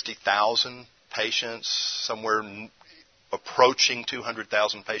of 60,000 patients, somewhere approaching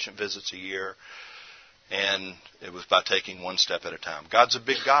 200,000 patient visits a year. And it was by taking one step at a time. God's a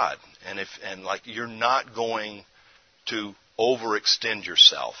big God. And you're not going to overextend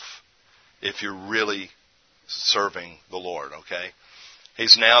yourself if you're really serving the Lord, okay?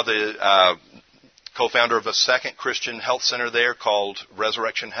 He's now the co-founder of a second Christian health center there called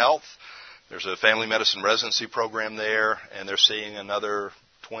Resurrection Health. There's a family medicine residency program there, and they're seeing another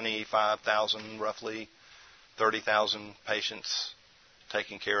 25,000, roughly 30,000 patients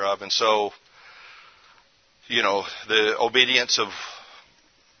taken care of. And so, the obedience of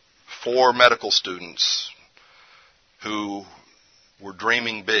 4 medical students who were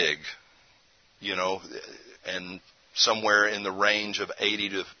dreaming big, and somewhere in the range of 80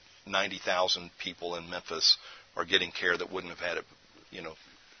 to 90,000 people in Memphis are getting care that wouldn't have had it,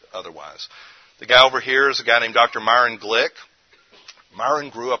 otherwise. The guy over here is a guy named Dr. Myron Glick. Myron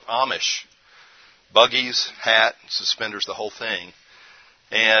grew up Amish. Buggies, hat, suspenders, the whole thing.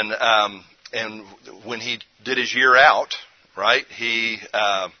 And when he did his year out right? He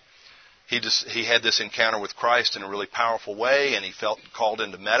had this encounter with Christ in a really powerful way, and he felt called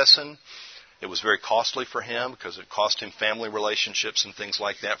into medicine. It was very costly for him because it cost him family relationships and things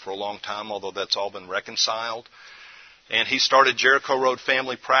like that for a long time, although that's all been reconciled. And he started Jericho Road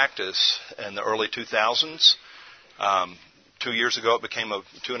Family Practice in the early 2000s. 2.5 years ago, it became a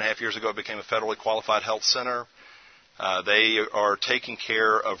federally qualified health center. They are taking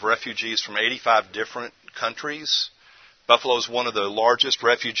care of refugees from 85 different countries. Buffalo is one of the largest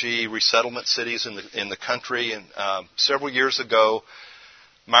refugee resettlement cities in the country. And several years ago,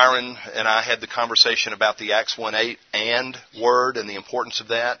 Myron and I had the conversation about the Acts 1:8 and word and the importance of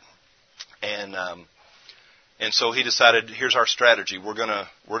that. And so he decided, here's our strategy. We're gonna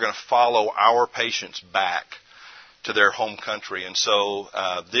follow our patients back to their home country. And so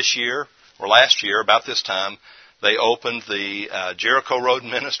last year, about this time, they opened the Jericho Road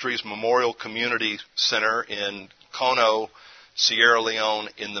Ministries Memorial Community Center in Kono, Sierra Leone,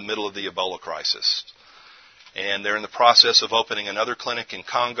 in the middle of the Ebola crisis. And they're in the process of opening another clinic in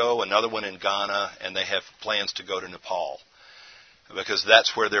Congo, another one in Ghana, and they have plans to go to Nepal. Because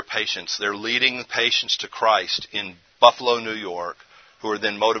that's where they're leading the patients to Christ in Buffalo, New York, who are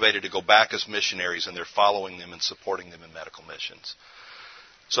then motivated to go back as missionaries, and they're following them and supporting them in medical missions.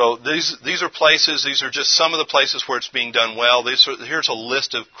 So these are places, these are just some of the places where it's being done well. Here's a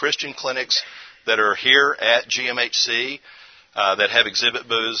list of Christian clinics that are here at GMHC that have exhibit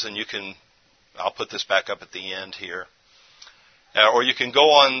booths, and I'll put this back up at the end here. Or you can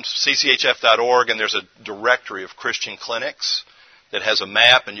go on cchf.org, and there's a directory of Christian clinics that has a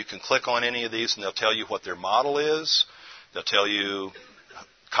map, and you can click on any of these, and they'll tell you what their model is. They'll tell you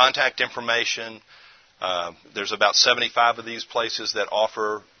contact information. There's about 75 of these places that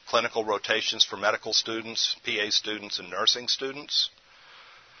offer clinical rotations for medical students, PA students, and nursing students.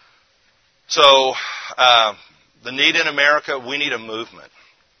 So the need in America, we need a movement.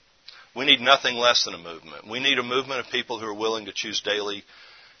 We need nothing less than a movement. We need a movement of people who are willing to choose daily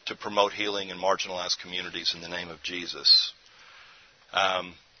to promote healing in marginalized communities in the name of Jesus.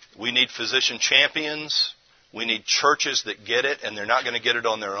 We need physician champions. We need churches that get it, and they're not going to get it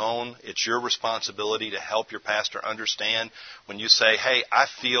on their own. It's your responsibility to help your pastor understand when you say, hey, I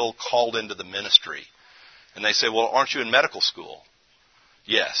feel called into the ministry. And they say, well, aren't you in medical school?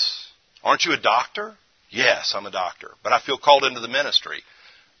 Yes. Aren't you a doctor? Yes, I'm a doctor. But I feel called into the ministry.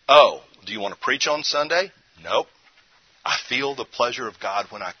 Oh, do you want to preach on Sunday? Nope. I feel the pleasure of God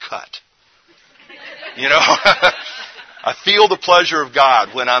when I cut. You know, I feel the pleasure of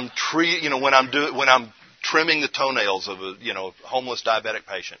God when I'm trimming the toenails of a homeless diabetic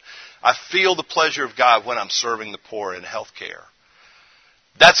patient. I feel the pleasure of God when I'm serving the poor in health care.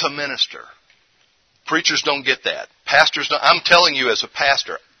 That's a minister. Preachers don't get that. Pastors don't. I'm telling you as a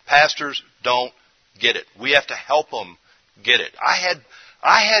pastor, pastors don't get it. We have to help them get it. I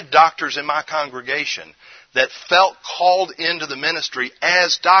had doctors in my congregation that felt called into the ministry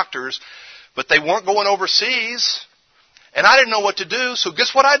as doctors, but they weren't going overseas, and I didn't know what to do, so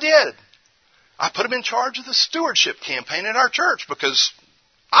guess what I did? I put them in charge of the stewardship campaign at our church because,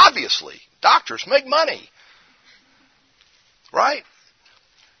 obviously, doctors make money. Right?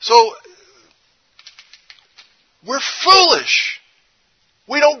 So, we're foolish.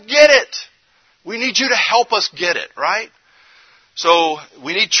 We don't get it. We need you to help us get it, right? So,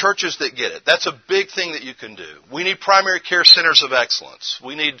 we need churches that get it. That's a big thing that you can do. We need primary care centers of excellence.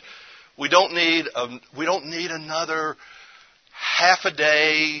 We don't need another half a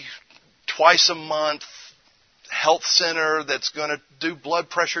day, twice a month health center that's going to do blood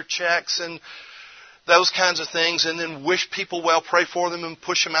pressure checks and those kinds of things and then wish people well, pray for them, and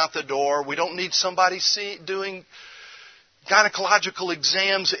push them out the door. We don't need somebody doing gynecological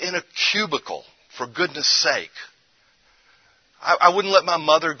exams in a cubicle, for goodness sake. I wouldn't let my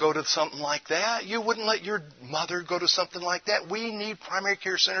mother go to something like that. You wouldn't let your mother go to something like that. We need primary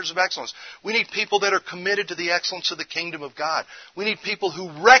care centers of excellence. We need people that are committed to the excellence of the kingdom of God. We need people who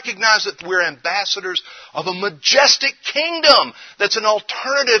recognize that we're ambassadors of a majestic kingdom that's an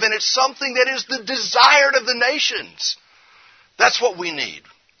alternative, and it's something that is the desired of the nations. That's what we need.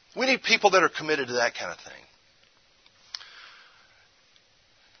 We need people that are committed to that kind of thing.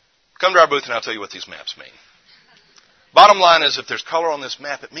 Come to our booth and I'll tell you what these maps mean. Bottom line is, if there's color on this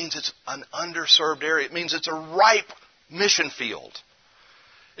map, it means it's an underserved area. It means it's a ripe mission field.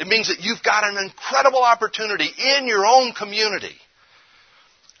 It means that you've got an incredible opportunity in your own community.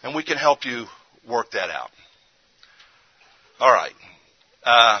 And we can help you work that out. All right.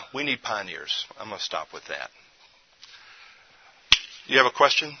 We need pioneers. I'm going to stop with that. You have a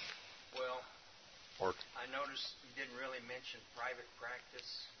question? Well, I noticed you didn't really mention private practice.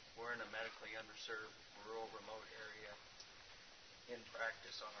 We're in a medically underserved, rural, remote area. in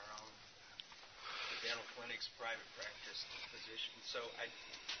practice on our own. The dental clinics, private practice, physicians. So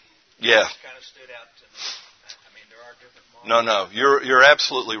Yeah. it kind of stood out to me. I mean, there are different models. No, you're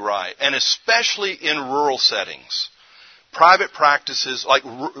absolutely right. And especially in rural settings. Private practices, like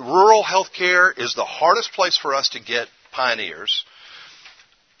rural healthcare is the hardest place for us to get pioneers.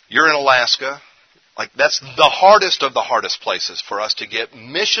 You're in Alaska. Like that's the hardest of the hardest places for us to get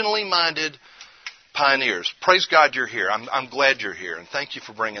missionally minded pioneers. Praise God you're here. I'm glad you're here, and thank you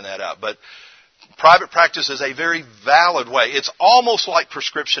for bringing that up. But private practice is a very valid way. It's almost like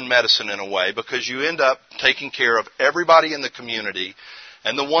prescription medicine in a way because you end up taking care of everybody in the community,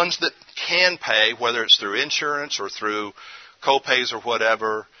 and the ones that can pay, whether it's through insurance or through co-pays or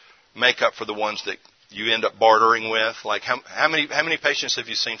whatever, make up for the ones that you end up bartering with. Like how many patients have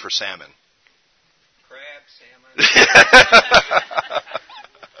you seen for salmon? Crab, salmon.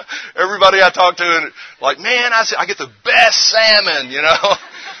 Everybody I talk to, like, man, I get the best salmon,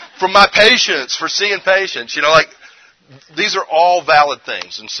 from my patients, for seeing patients. Like, these are all valid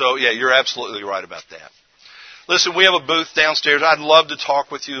things. And so, yeah, you're absolutely right about that. Listen, we have a booth downstairs. I'd love to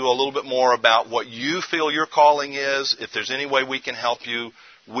talk with you a little bit more about what you feel your calling is. If there's any way we can help you,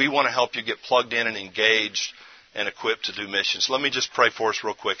 we want to help you get plugged in and engaged and equipped to do missions. Let me just pray for us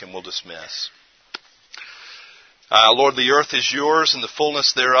real quick and we'll dismiss. Lord, the earth is yours and the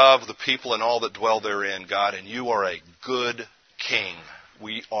fullness thereof, the people and all that dwell therein, God, and you are a good King.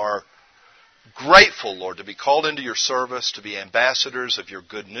 We are grateful, Lord, to be called into your service, to be ambassadors of your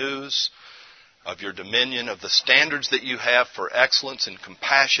good news, of your dominion, of the standards that you have for excellence and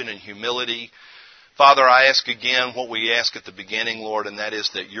compassion and humility. Father, I ask again what we ask at the beginning, Lord, and that is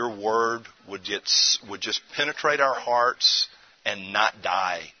that your word would just penetrate our hearts and not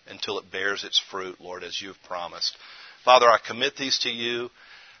die until it bears its fruit, Lord, as you've promised. Father, I commit these to you.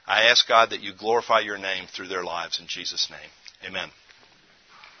 I ask, God, that you glorify your name through their lives in Jesus' name. Amen.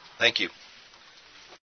 Thank you.